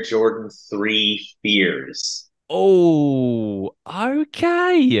the Air Jordan 3 Fears. Oh,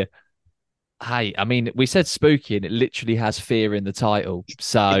 okay. Hey, I mean, we said spooky and it literally has fear in the title.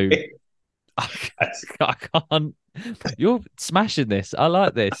 So That's I can't. You're smashing this. I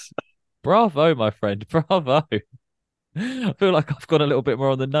like this. Bravo, my friend. Bravo. I feel like I've gone a little bit more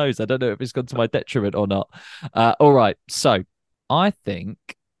on the nose. I don't know if it's gone to my detriment or not. All right. So I think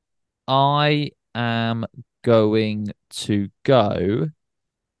I am going to go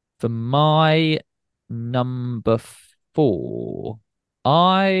for my number 4.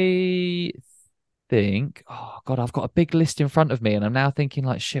 I think, oh God, I've got a big list in front of me and I'm now thinking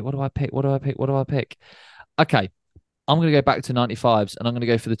like, shit, what do I pick? What do I pick? What do I pick? Okay. I'm going to go back to 95s and I'm going to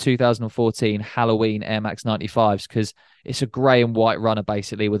go for the 2014 Halloween Air Max 95s because it's a grey and white runner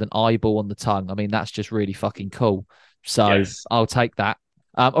basically with an eyeball on the tongue. I mean, that's just really fucking cool. So yes. I'll take that.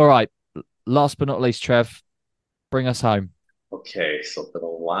 All right. Last but not least, Trev, bring us home. Okay, so for the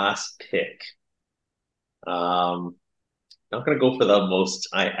last pick, not gonna go for the most.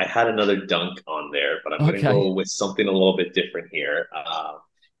 I had another dunk on there, but I'm gonna Okay. go with something a little bit different here.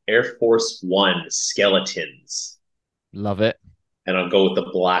 Air Force One skeletons, Love it. and I'll go with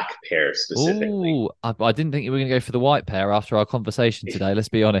the black pair specifically. Oh, I didn't think you were going to go for the white pair after our conversation today. Let's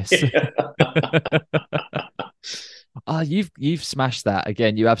be honest. You've smashed that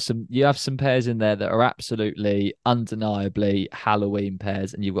again. You have some pairs in there that are absolutely undeniably Halloween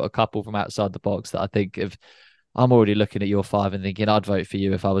pairs, and you've got a couple from outside the box that I think of. I'm already looking at your 5 and thinking I'd vote for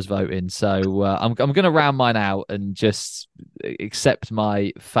you if I was voting. So I'm going to round mine out and just accept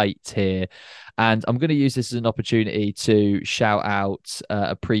my fate here. And I'm going to use this as an opportunity to shout out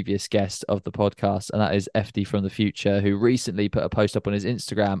a previous guest of the podcast, and that is FD from the future, who recently put a post up on his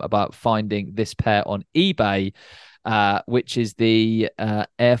Instagram about finding this pair on eBay. Which is the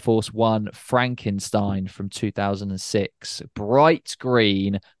Air Force One Frankenstein from 2006. Bright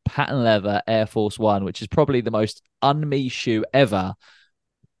green, pattern leather Air Force One, which is probably the most un-me shoe ever,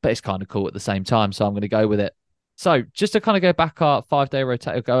 but it's kind of cool at the same time. So I'm going to go with it. So just to kind of go back our 5 day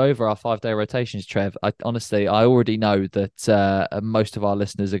rotation, go over our 5 day rotations, Trev. I already know that most of our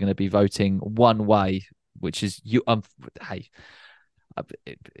listeners are going to be voting one way, which is you. Hey,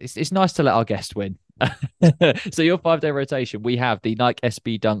 it's nice to let our guest win. So your 5 day rotation, we have the Nike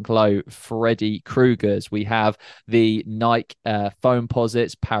SB Dunk Low Freddy Krugers, we have the Nike Foam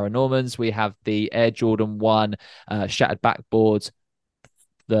Posits Paranormans, we have the Air Jordan 1 Shattered Backboards,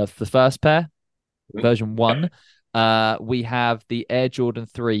 the first pair, version 1. We have the Air Jordan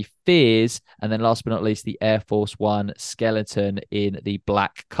 3 Fears, and then last but not least, the Air Force One Skeleton in the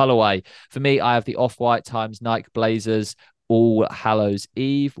black colorway. For me, I have the Off-White times Nike Blazers All Hallows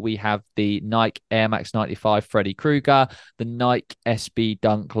Eve. We have the Nike Air Max 95 Freddy Krueger, the Nike SB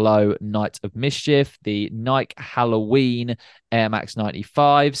Dunk Low Night of Mischief, the Nike Halloween Air Max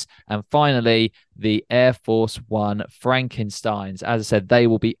 95s, and finally the Air Force One Frankensteins. As I said, they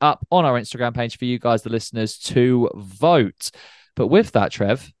will be up on our Instagram page for you guys, the listeners, to vote. But with that,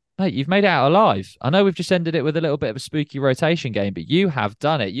 Trev, mate, you've made it out alive. I know we've just ended it with a little bit of a spooky rotation game, but you have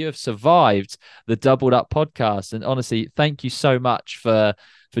done it. You have survived the Doubled Up podcast. And honestly, thank you so much for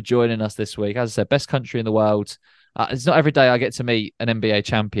joining us this week. As I said, best country in the world. It's not every day I get to meet an NBA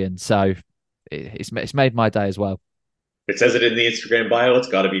champion, so it's made my day as well. It says it in the Instagram bio. It's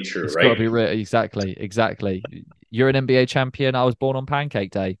got to be true, It's got to right? be real. Exactly. You're an NBA champion. I was born on Pancake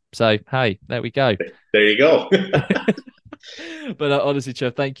Day. So, hey, there we go. There you go. But honestly,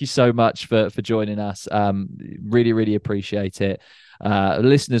 Trev, thank you so much for joining us. Really, really appreciate it.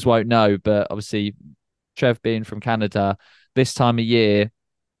 Listeners won't know, but obviously, Trev being from Canada, this time of year,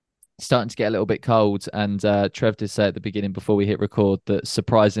 it's starting to get a little bit cold. And Trev did say at the beginning before we hit record that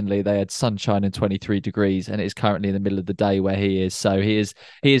surprisingly they had sunshine and 23 degrees, and it's currently in the middle of the day where he is. So he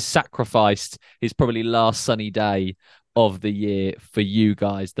is sacrificed his probably last sunny day of the year for you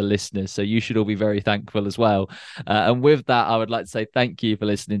guys, the listeners. So you should all be very thankful as well. And with that, I would like to say thank you for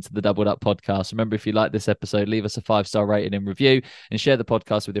listening to the Doubled Up podcast. Remember, if you like this episode, leave us a 5-star rating and review and share the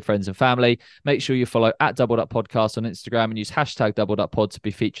podcast with your friends and family. Make sure you follow at Doubled Up Podcast on Instagram and use hashtag Doubled Up Pod to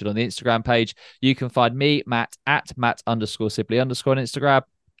be featured on the Instagram page. You can find me, Matt, at Matt_Sibley_ on Instagram.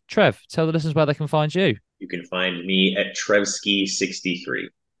 Trev, tell the listeners where they can find you. You can find me at Trevski63.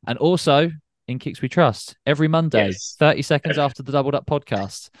 And also, in Kicks We Trust, every Monday, Yes. 30 seconds after the Doubled Up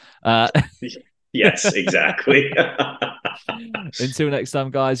podcast. Yes, exactly. Until next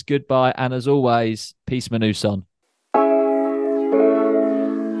time, guys, goodbye. And as always, peace, Manuson.